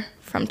beer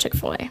from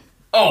Chick-fil-A.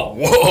 Oh,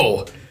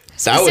 whoa!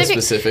 That was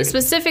specific.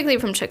 Specifically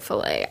from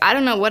Chick-fil-A. I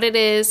don't know what it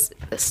is.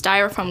 The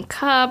styrofoam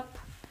cup.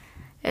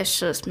 It's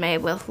just made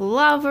with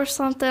love or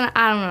something.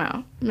 I don't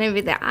know.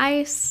 Maybe the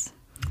ice.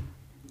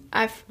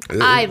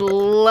 I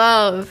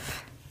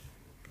love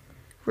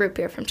root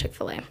beer from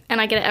Chick-fil-A. And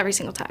I get it every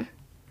single time.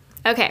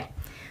 Okay.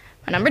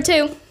 My number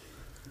two.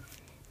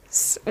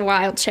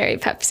 Wild cherry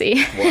Pepsi.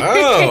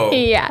 Wow.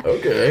 Yeah.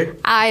 Okay.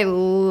 I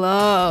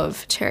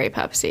love cherry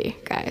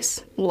Pepsi,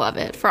 guys. Love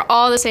it. For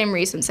all the same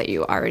reasons that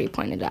you already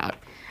pointed out.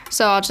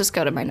 So I'll just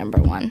go to my number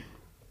one.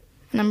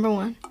 Number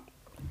one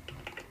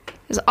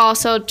is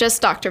also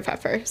just Dr.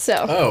 Pepper.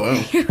 So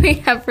Oh, we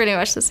have pretty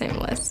much the same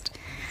list.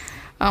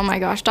 Oh my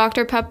gosh.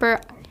 Dr. Pepper.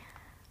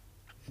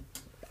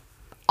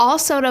 All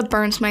soda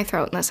burns my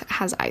throat unless it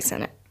has ice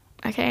in it.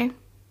 Okay?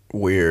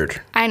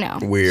 Weird. I know.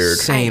 Weird.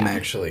 Same, I know.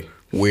 actually.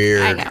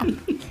 Weird. I know.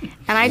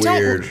 And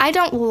Weird. I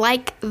don't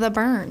like the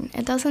burn.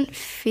 It doesn't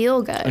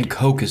feel good. And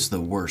Coke is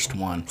the worst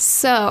one.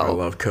 So I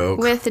love Coke.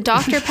 with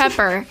Dr.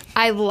 Pepper,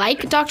 I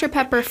like Dr.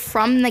 Pepper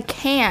from the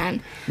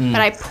can, but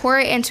I pour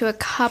it into a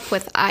cup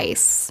with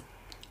ice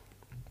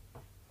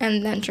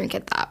and then drink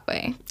it that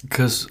way.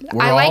 Because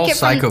we're I like all it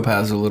from-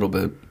 psychopaths a little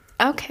bit.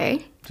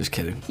 Okay. Just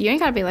kidding. You ain't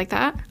gotta be like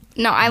that.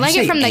 No, I Did like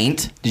you it say from the.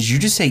 ain't? Did you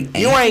just say ain't?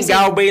 you ain't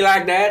gonna be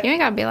like that. You ain't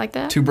gotta be like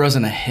that. Two bros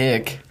and a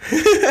hick.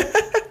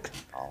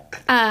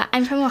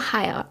 I'm from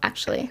Ohio,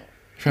 actually.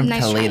 From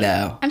Nice try.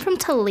 Toledo. I'm from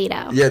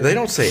Toledo. Yeah, they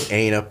don't say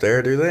ain't up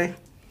there, do they?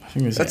 I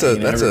think it's That's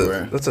ain't a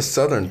everywhere. that's a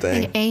southern It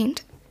thing.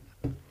 ain't.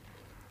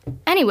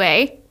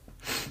 Anyway,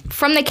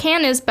 from the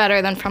can is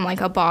better than from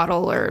like a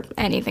bottle or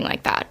anything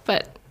like that.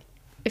 But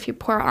if you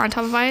pour it on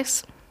top of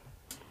ice,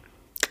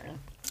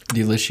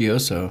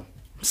 Delicioso.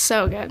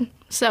 so good.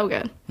 So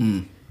good.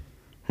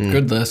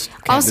 Good list.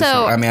 Can't Also-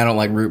 disagree. I mean, I don't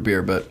like root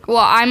beer, but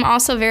Well, I'm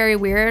also very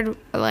weird.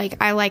 Like,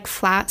 I like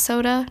flat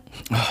soda.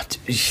 what?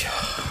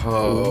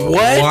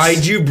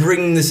 Why'd you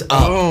bring this up?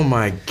 Oh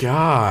my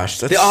gosh,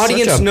 that's The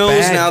audience such a knows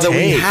bad now that we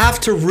take. have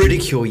to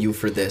ridicule you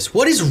for this.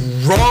 What is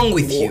wrong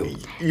with you?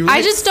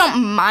 I just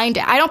don't mind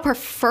it. I don't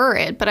prefer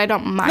it, but I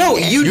don't mind No,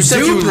 it. you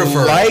said do you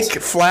prefer like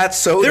it. flat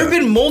soda. There have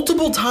been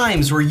multiple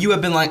times where you have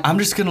been like, I'm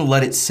just gonna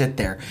let it sit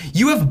there.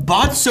 You have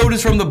bought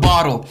sodas from the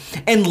bottle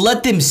and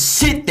let them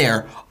sit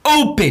there,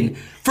 open,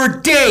 for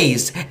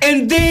days,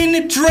 and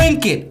then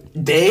drank it.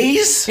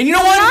 Days? And you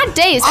know what? Not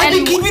days, I've been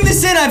and- keeping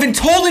this in. I haven't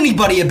told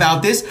anybody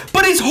about this,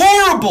 but it's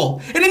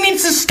horrible, and it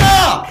needs to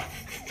stop.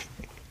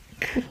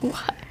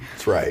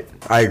 That's right.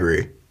 I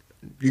agree.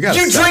 You got.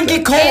 You drink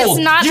it cold. It's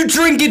not- You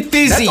drink it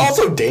fizzy. That's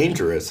also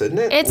dangerous, isn't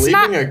it? It's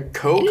Leaving not. a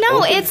Coke. No,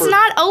 open it's for-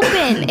 not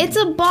open. It's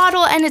a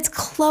bottle and it's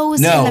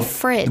closed No. in the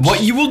fridge.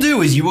 What you will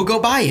do is you will go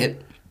buy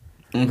it.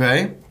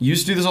 Okay? You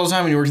used to do this all the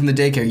time when you worked in the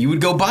daycare. You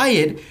would go buy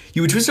it,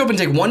 you would twist it open,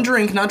 take one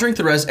drink, not drink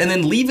the rest, and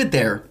then leave it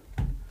there.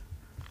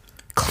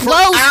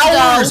 Closed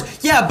Hours! though.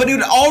 Yeah, but it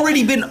had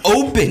already been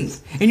open.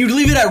 And you'd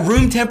leave it at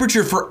room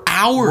temperature for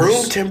hours.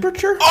 room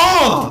temperature.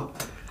 Oh!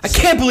 I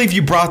can't believe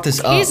you brought this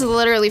up. He's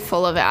literally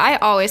full of it. I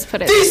always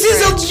put it This in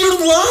the fridge. is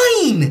you're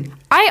lying!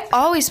 I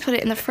always put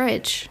it in the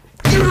fridge.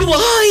 You're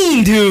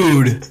lying,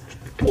 dude!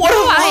 What a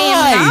No,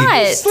 I am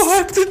lie! not.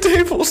 Slap the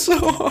table so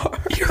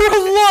hard. You're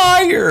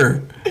a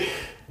liar!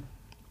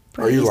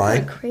 Are you He's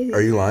lying? going crazy.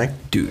 Are you lying?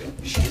 Dude,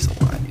 she's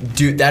a liar.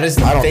 Dude, that is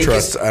the I don't fakest,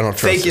 trust. I don't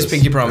trust. fakest this.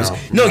 pinky promise.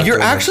 No, not you're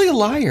doing actually a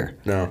liar.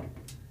 this. No.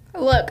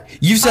 Look.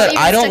 You said I'll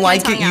I even don't stick my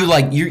like it. tongue You out.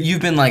 like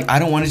you've been like I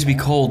don't want it to be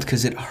cold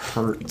because it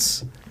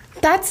hurts.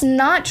 That's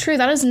not true.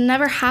 That has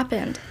never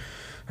happened.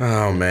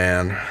 Oh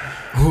man.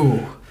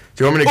 Ooh.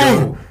 Do you want me to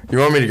go? You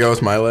want me to go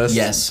with my list?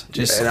 Yes.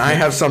 Just And I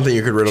have something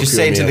you could ridicule just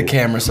say it me to the a-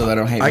 camera so that I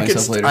don't hate I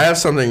myself could. later. I have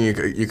something you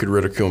could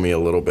ridicule me a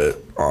little bit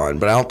on,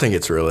 but I don't think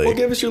it's really. Well,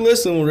 give us your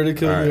list and we'll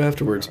ridicule All right. you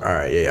afterwards. All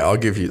right. Yeah. I'll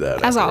give you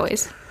that. As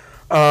always.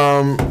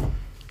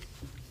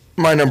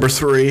 My number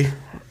 3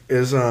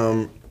 is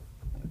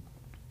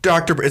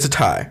Dr. It's a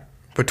tie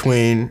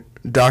between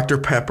Dr.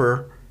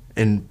 Pepper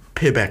and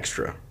Pib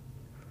Extra.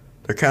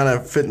 They're kind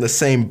of fit in the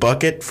same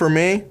bucket for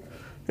me,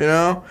 you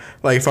know.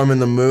 Like if I'm in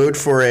the mood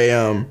for a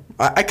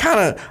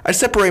I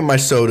separate my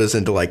sodas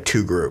into like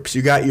two groups.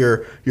 You got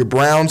your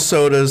brown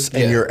sodas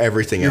and Yeah. your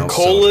everything Your else.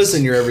 colas sodas.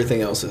 and your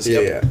everything else's. Yeah,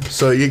 Yep. yeah.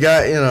 So you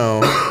got,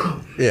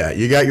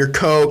 you got your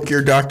Coke,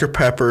 your Dr.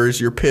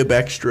 Peppers, your Pib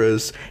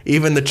Extras.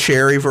 Even the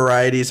cherry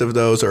varieties of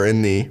those are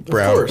in the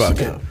brown course, bucket.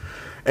 yeah.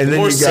 And then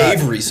More you got,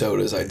 savory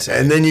sodas, I'd say.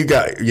 and then you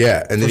got, and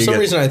then For you some got,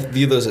 reason, I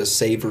view those as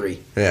savory.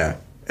 yeah,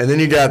 and then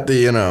you got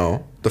the,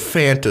 the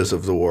Fantas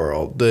of the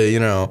world,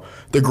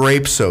 the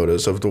grape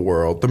sodas of the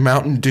world, the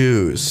Mountain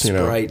Dews,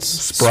 Sprites.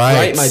 Sprites.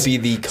 Sprite might be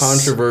the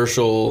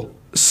controversial.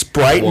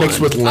 Sprite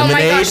mixed one. with Oh my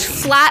lemonade. gosh,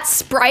 flat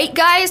Sprite,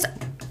 guys. All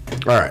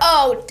right.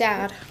 Oh,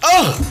 Dad.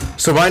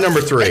 So my number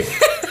 3.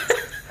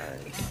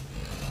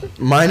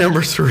 My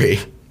number 3.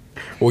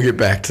 We'll get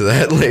back to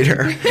that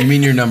later. You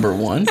mean your number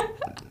one?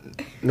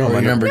 No, Or my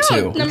your number No,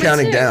 two? I'm number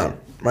counting 2. down.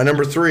 My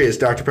number 3 is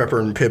Dr. Pepper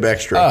and Pib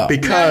Extra Oh. No,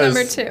 because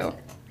number 2.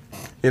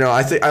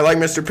 I think I like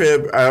Mr.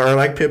 Pibb or I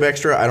like Pib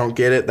Extra. I don't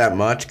get it that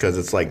much because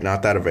it's like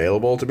not that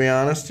available, to be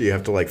honest. You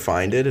have to like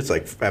find it. It's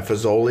like at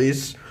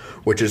Fazoli's,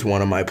 which is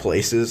one of my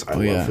places. I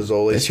love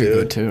Fazoli's That's too.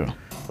 good too.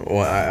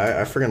 Well,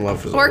 I freaking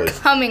love Or Fazoli's.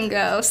 Come and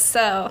Go.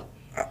 So,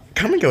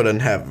 Come and Go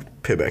doesn't have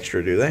Pib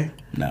Extra, do they?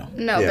 No.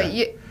 no, Yeah.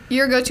 but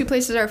your go-to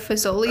places are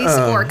Fazoli's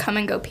or Come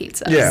and Go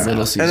Pizza. Yeah,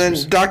 Little and then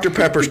Caesars. Dr.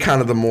 Pepper's kind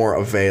of the more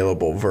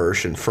available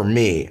version for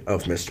me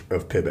of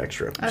Pib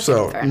Extra.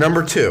 So fair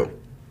number 2,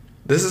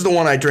 this is the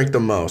one I drink the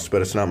most,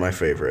 but it's not my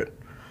favorite.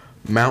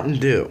 Mountain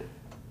Dew.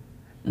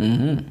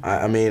 Mm-hmm.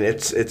 I mean,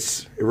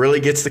 it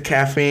really gets the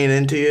caffeine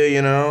into you.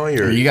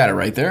 You got it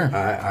right there.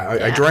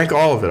 I drank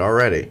all of it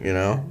already.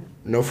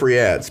 No free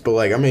ads, but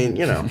like I mean,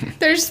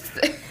 There's,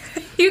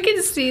 you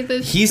can see the.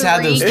 He's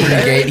had those three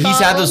He's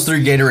had those bottles.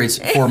 3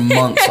 Gatorades for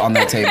months on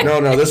that table.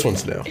 no, this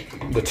one's new.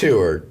 The 2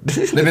 are,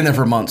 They've been there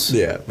for months.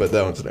 yeah, but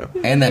that one's new.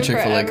 And that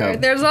Chick-fil-A Forever.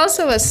 cup. There's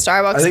also a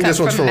Starbucks I think cup this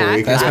one's from from a Mac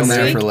week. That's been last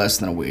there week. for less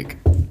than a week.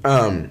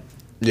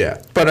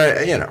 Yeah, but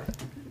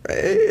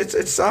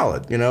it's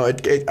solid.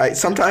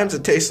 Sometimes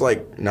it tastes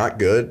like not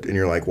good, and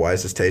you're like, why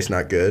does this taste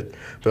not good?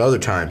 But other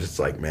times it's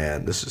like,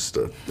 man, this is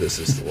the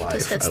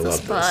life. hits I the love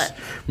spot. this.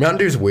 Mountain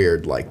Dew's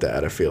weird like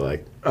that. I feel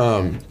like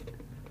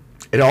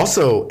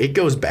it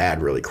goes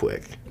bad really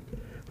quick.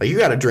 Like you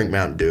got to drink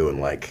Mountain Dew in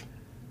like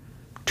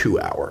 2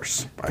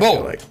 hours. I Whoa.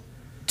 feel like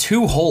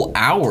 2 whole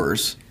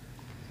hours?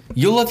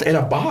 You'll let in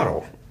a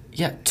bottle. 2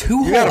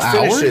 You whole got to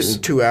finish hours? it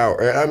in 2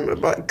 hours.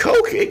 But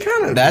Coke, it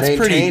kind of That's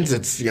pretty- maintains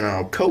its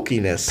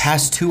cokiness.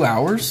 Past 2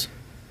 hours?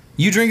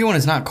 You drink it when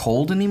it's not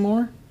cold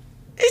anymore?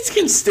 It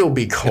can still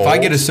be cold. If I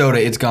get a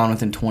soda, it's gone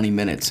within 20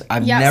 minutes.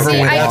 I've Yeah, never see,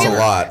 went That's longer.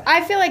 a lot.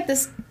 I feel like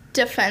this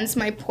defends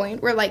my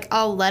point where like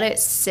I'll let it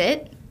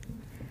sit.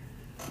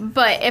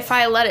 But if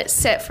I let it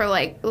sit for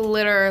like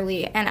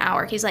literally an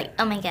hour, he's like,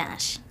 "Oh my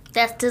gosh,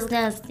 that's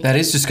disgusting." That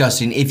is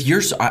disgusting. If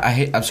you're,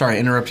 I'm sorry,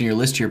 interrupting your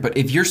list here, but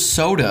if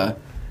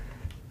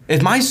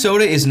my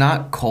soda is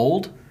not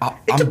cold, I'm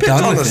depends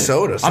done on with the it.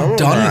 soda. Some I'm of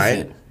them done are with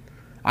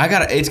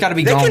alright. it. It's got to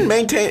be They gone. can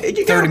maintain.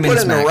 You 30 gotta put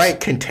minutes it in the max. right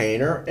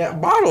container. Yeah,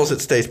 bottles,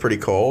 it stays pretty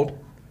cold.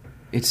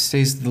 It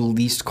stays the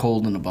least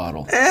cold in a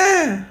bottle.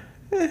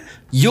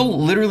 You'll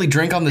literally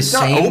drink on the not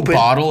same open.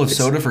 bottle of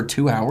soda for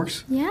 2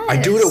 hours? Yeah. I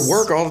do it at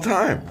work all the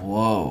time.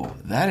 Whoa,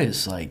 that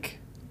is like,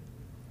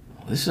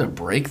 this is a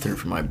breakthrough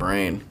for my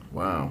brain.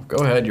 Wow. Go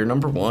ahead, you're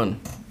number 1.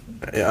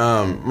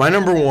 My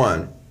number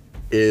 1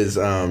 is,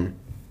 it's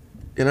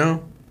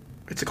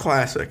a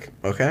classic.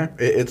 Okay,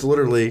 it's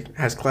literally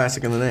has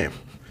classic in the name.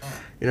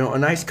 A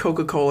nice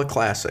Coca-Cola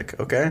classic.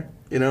 Okay,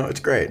 it's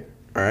great.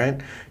 All right,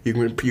 you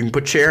can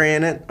put cherry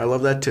in it. I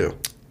love that too.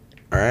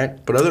 All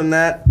right, but other than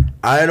that,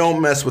 I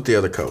don't mess with the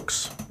other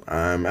Cokes.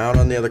 I'm out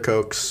on the other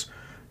Cokes.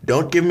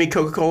 Don't give me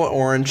Coca-Cola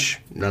Orange.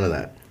 None of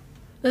that.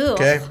 Ew.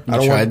 Okay,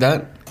 You tried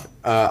that?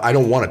 I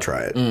don't want to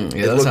try it. Yeah, it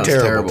that looked sounds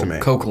terrible to me.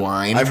 Coke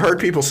Lime. I've heard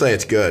people say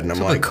it's good, and I'm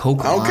Something like, like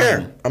Coke I don't care.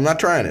 Lime. I'm not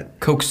trying it.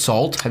 Coke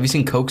Salt. Have you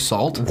seen Coke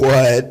Salt?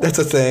 What? That's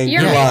a thing.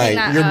 You're You're making lying.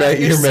 that You're, up. ma- You're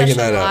you're such making a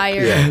that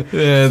liar. up.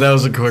 Yeah. Yeah, that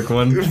was a quick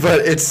one.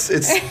 But it's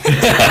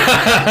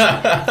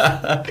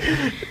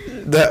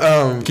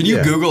Can you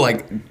yeah. Google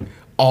like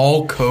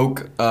all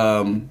Coke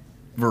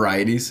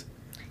varieties?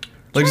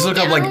 Like just look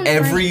up like down,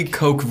 every like-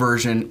 Coke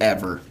version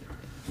ever,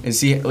 and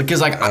see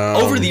because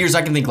over the years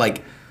I can think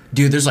like,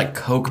 dude, there's like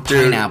Coke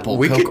Dude, pineapple,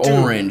 we Coke could do-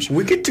 orange.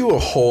 We could do a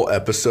whole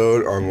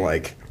episode on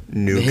like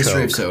new The history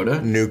Coke. of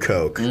soda? New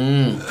Coke.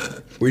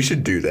 We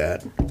should do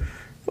that.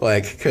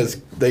 Like,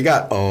 because they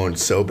got owned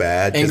so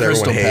bad And because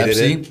everyone Crystal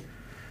hated Pepsi. it.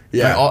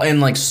 Yeah.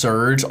 And like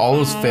Surge, all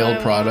those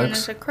failed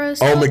products.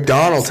 Oh,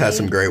 McDonald's has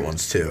some great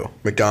ones too.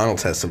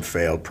 McDonald's has some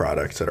failed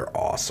products that are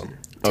awesome.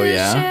 Oh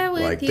yeah,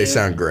 Like they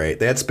sound great.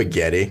 They had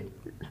spaghetti.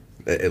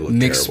 It looked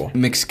terrible.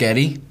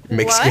 McSketty.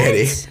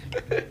 McSketty.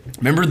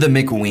 Remember the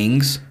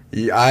McWings?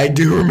 Yeah, I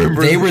do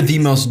remember. They were the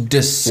most Were they?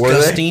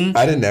 disgusting.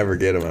 I didn't ever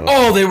get them. At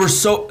all. Oh, they were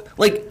so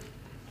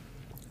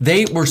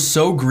they were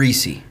so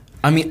greasy.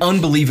 I mean,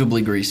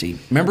 unbelievably greasy.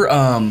 Remember,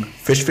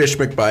 Fish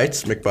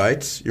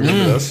McBites. You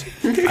remember those?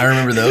 I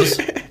remember those.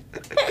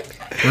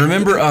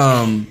 Remember,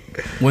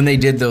 when they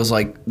did those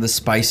like the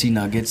spicy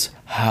nuggets?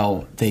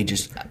 How they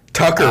just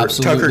Tucker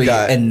absolutely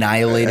got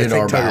annihilated I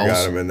think our Tucker bowels.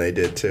 got him, and they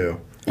did too.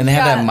 And they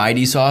had Yeah. that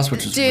mighty sauce,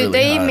 which was Dude, really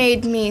they hot.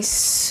 made me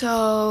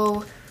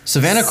so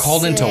Savannah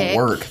called into sick.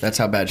 work. That's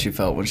how bad she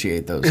felt when she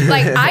ate those.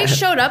 like I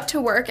showed up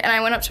to work and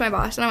I went up to my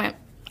boss and I went,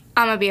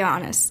 I'm gonna be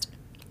honest,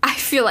 I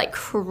feel like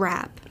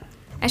crap.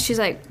 And she's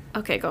like,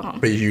 okay, go home.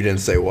 But you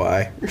didn't say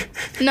why.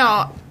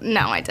 No,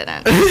 I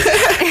didn't.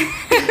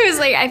 It was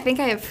like, I think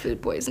I have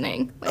food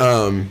poisoning. Like,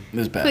 It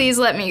was bad. please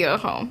let me go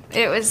home.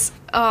 It was,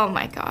 oh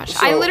my gosh.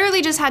 I So-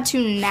 literally just had to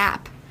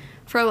nap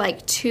for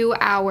like 2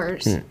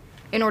 hours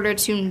in order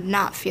to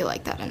not feel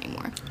like that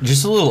anymore.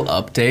 Just a little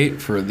update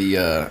for the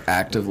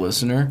active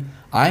listener.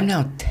 I'm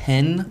now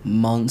 10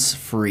 months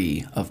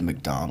free of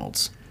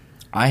McDonald's.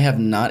 I have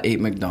not ate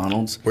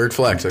McDonald's Weird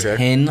flex, okay?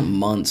 10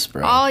 months,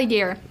 bro. All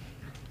year.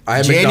 I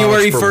had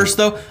January McDonald's 1st,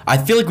 though, I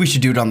feel like we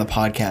should do it on the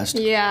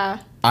podcast. Yeah.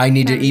 I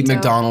need to That'd be eat dope.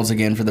 McDonald's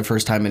again for the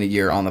first time in a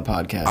year on the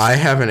podcast. I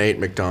haven't ate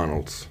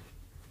McDonald's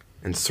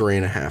in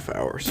 3.5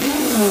 hours.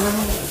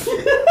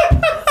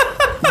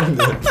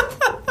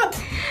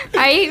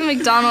 I ate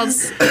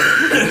McDonald's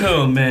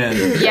oh, man.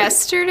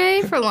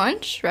 yesterday for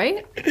lunch,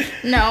 right?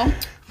 No.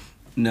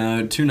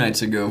 No, 2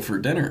 nights ago for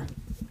dinner.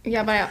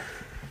 Yeah, but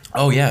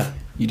Oh, yeah.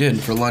 You did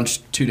for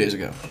lunch 2 days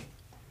ago.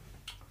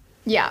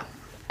 yeah.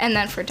 And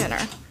then for dinner.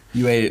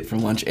 You ate it for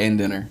lunch and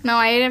dinner. No,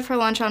 I ate it for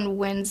lunch on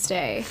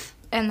Wednesday.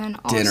 And then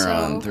also Dinner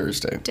on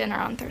Thursday. Dinner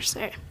on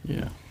Thursday.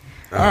 Yeah.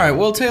 All right.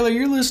 Well, Taylor,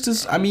 your list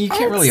is. I mean, you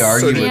can't really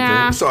argue with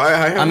yeah. it. So I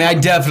have I mean, I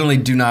definitely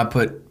do not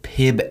put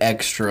Pib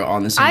Extra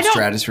on the same I don't-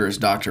 stratosphere as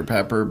Dr.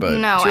 Pepper, but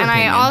No, it's your and I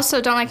opinion. also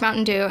don't like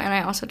Mountain Dew, and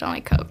I also don't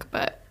like Coke,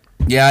 but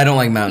Yeah, I don't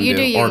like Mountain You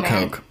Dew do you, or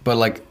man. Coke, but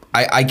like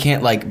I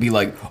can't like be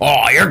like,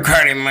 oh, you're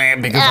kidding me,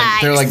 because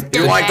like they're like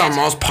You're like the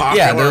most popular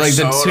yeah, they're like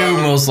the soda. two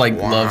most like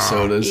Wow. love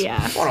sodas.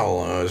 yeah. What a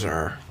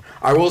loser.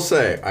 I will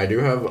say, I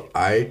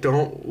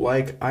don't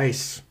like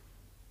ice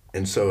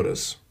in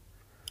sodas.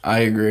 I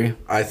agree.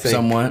 I think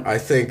somewhat. I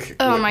think.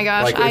 Oh my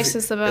gosh, like, if ice you-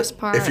 is the best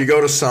part. If you go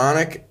to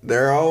Sonic,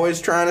 they're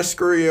always trying to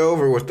screw you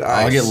over with the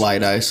ice. I'll get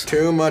light ice.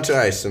 Too much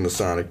ice in the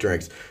Sonic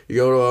drinks. You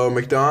go to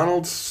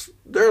McDonald's,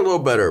 they're a little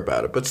better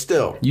about it, but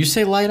still, You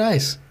say light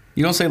ice.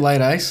 You don't say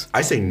light ice.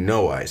 I say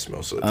no ice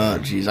most of the Oh,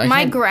 time. jeez. I My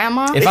can't-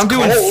 grandma, If It's I'm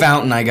doing cold.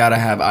 fountain, I gotta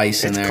have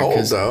ice in It's there. cold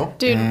 'cause- though.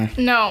 dude,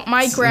 no,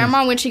 my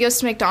grandma, when she goes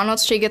to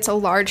McDonald's, she gets a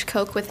large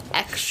Coke with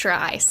extra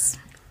ice.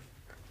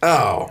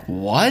 Oh,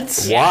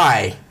 What?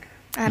 why?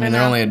 I I don't mean,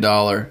 they're know. only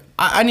 $1.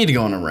 I need to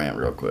go on a rant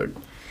real quick.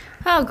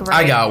 Oh, great.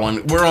 I got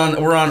one. We're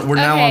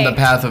now on the Okay.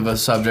 path of a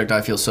subject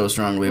I feel so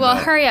strongly Well,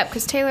 about. hurry up,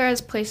 because Taylor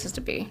has places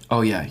to be.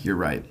 Oh yeah, you're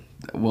right.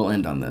 We'll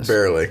end on this.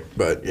 Barely,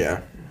 but yeah,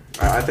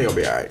 I think I'll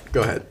be all right.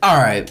 Go ahead. All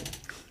right.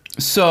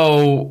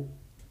 So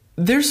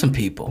there's some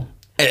people.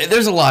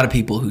 There's a lot of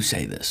people who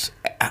say this.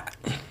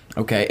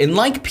 Okay, and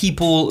like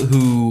people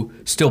who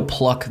still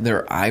pluck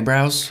their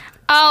eyebrows,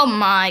 Oh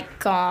my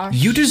gosh.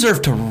 you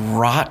deserve to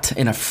rot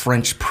in a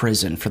French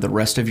prison for the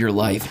rest of your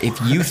life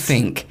if you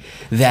think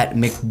that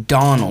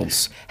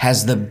McDonald's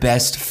has the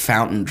best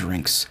fountain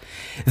drinks.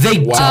 They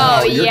Wow,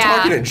 Oh, you're yeah.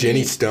 talking to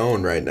Jenny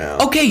Stone right now.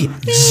 don't. Okay,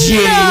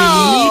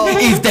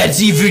 Jenny, if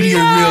that's even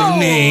your real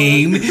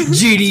name,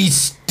 Jenny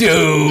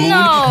Stone.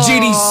 No.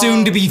 Jenny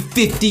soon to be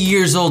 50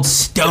 years old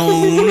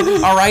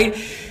Stone, all right?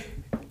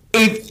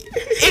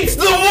 It's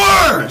the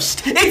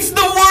worst. It's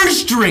the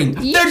worst drink.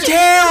 They're should-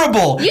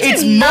 terrible. you should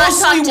It's not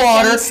mostly talk to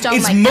water. Jenny Stone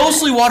It's like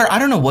mostly water. I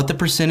don't know what the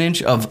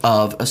percentage of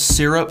a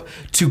syrup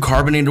to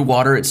carbonated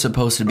water it's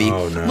supposed to be.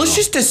 Oh, no. Let's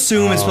just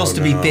assume it's supposed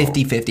to be no.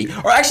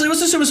 50-50. Or actually,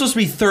 let's assume it's supposed to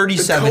be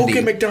 30-70. Coke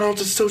at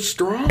McDonald's is so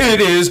strong. It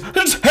is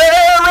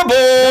terrible.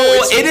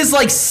 It is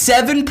like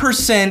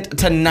 7%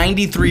 to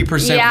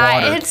 93% Yeah,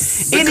 water.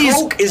 it's- It The is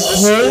Coke is the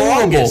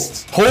horrible.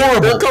 strongest.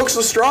 Horrible. Their Coke's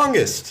the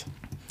strongest.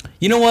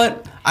 You know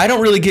what? I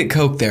don't really get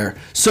Coke there.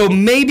 So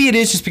maybe it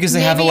is just because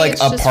they have Maybe like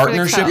it's a just for the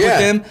partnership Coke. with Yeah.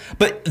 them.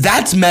 But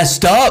that's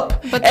messed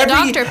up. But the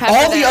Dr. Pepper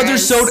all the there other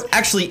is- soda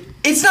actually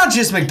it's not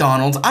just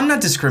McDonald's. I'm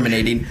not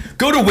discriminating.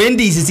 Go to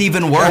Wendy's, it's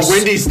even worse. Oh,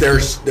 Wendy's, their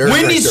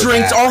Wendy's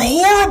drinks bad. are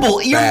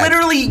horrible. You're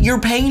Bad.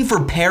 you're paying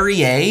for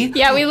Perrier.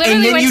 Yeah, we literally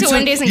and then went you to took-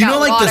 Wendy's and you got know,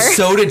 like water. the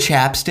soda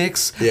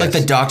chapsticks, Yes. like the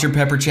Dr.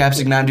 Pepper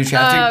chapstick, Mountain Dew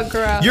chapstick. Oh,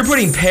 gross. You're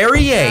putting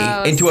Perrier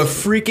Gross. into a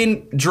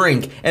freaking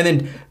drink and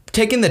then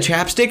taking the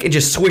chapstick and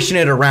just swishing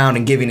it around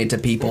and giving it to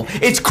people.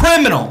 It's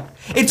criminal.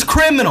 It's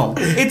criminal.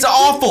 It's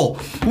awful.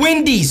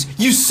 Wendy's,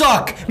 you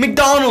suck.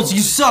 McDonald's,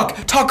 you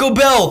suck. Taco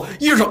Bell,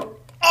 you're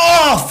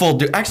awful,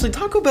 dude. Actually,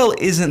 Taco Bell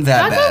isn't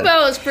that bad. Taco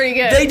Bell is pretty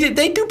good.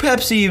 They do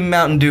Pepsi and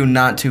Mountain Dew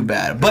not too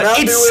bad, but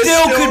Mountain it Dew is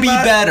still could be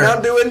not- better.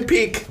 Mountain Dew in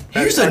peak.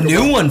 Here's That's a Taco new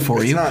Bell. one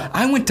for It's you. not.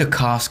 I went to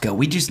Costco.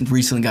 We just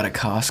recently got a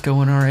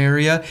Costco in our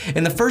area.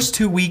 In the first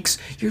 2 weeks,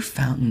 your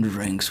fountain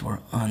drinks were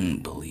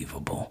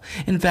unbelievable.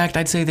 In fact,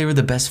 I'd say they were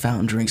the best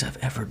fountain drinks I've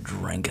ever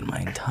drank in my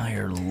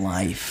entire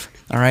life.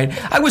 All right?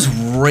 I was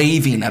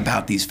raving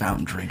about these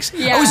fountain drinks.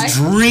 Yeah. I was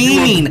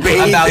dreaming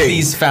bathing. about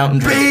these fountain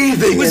drinks.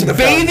 Bathing I was in the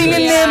bathing fountain in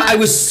drinks. them. Yeah. I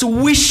was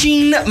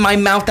swishing my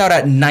mouth out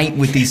at night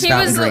with these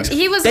fountain drinks.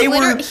 He was They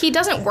were he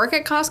doesn't work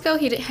at Costco.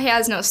 He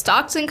has no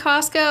stocks in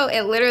Costco.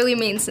 It literally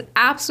means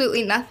absolutely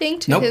absolutely nothing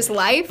to Nope. his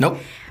life. Nope.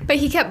 But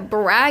he kept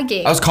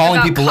bragging. I was calling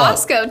about people up.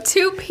 Costco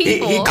to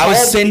people. I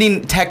was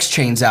sending text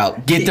chains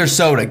out. Get their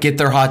soda. Get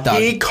their hot dog.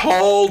 He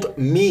called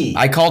me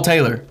I called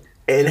Taylor.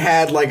 and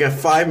had like a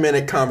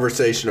 5-minute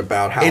conversation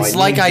about how It's I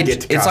like needed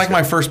to get to it's like Costco.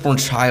 my firstborn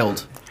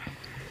child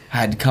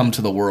had come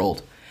to the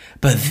world.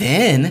 But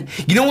then,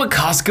 you know what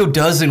Costco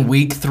does in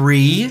week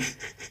 3?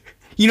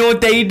 You know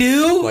what they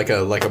do? like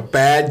a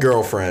bad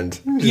girlfriend.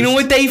 You know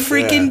what they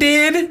freaking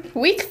did?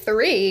 Week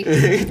 3.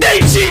 They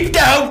cheaped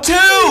out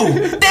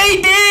too.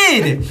 They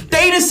did.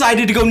 They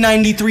decided to go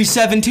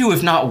 93.72,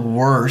 if not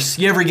worse.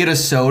 You ever get a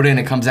soda and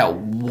it comes out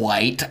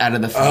white out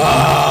of the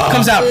phone?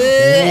 Comes out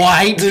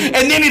white,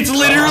 and then it's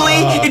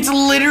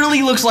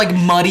literally looks like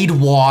muddied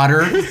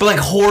water, but like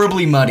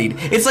horribly muddied.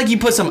 It's like you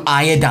put some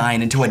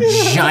iodine into a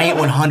giant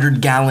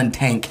 100-gallon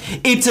tank.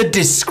 It's a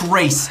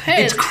disgrace. What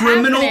It's is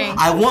criminal. happening?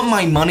 I want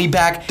my money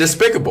back.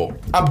 Despicable.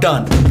 I'm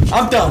done.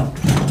 I'm done.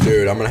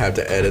 Dude, I'm gonna have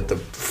to edit the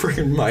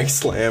freaking mic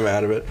slam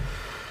out of it.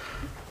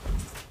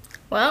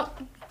 Well,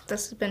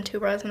 this has been Two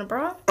Bros and a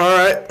Bra.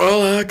 Alright,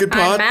 well, good I'm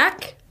pod.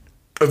 Mac.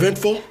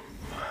 Eventful.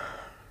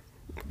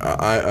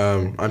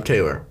 I'm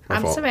Taylor. My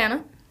I'm fault.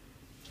 Savannah.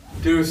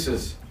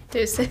 Deuces.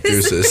 Deuces.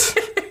 Deuces.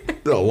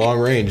 The long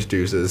range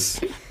deuces.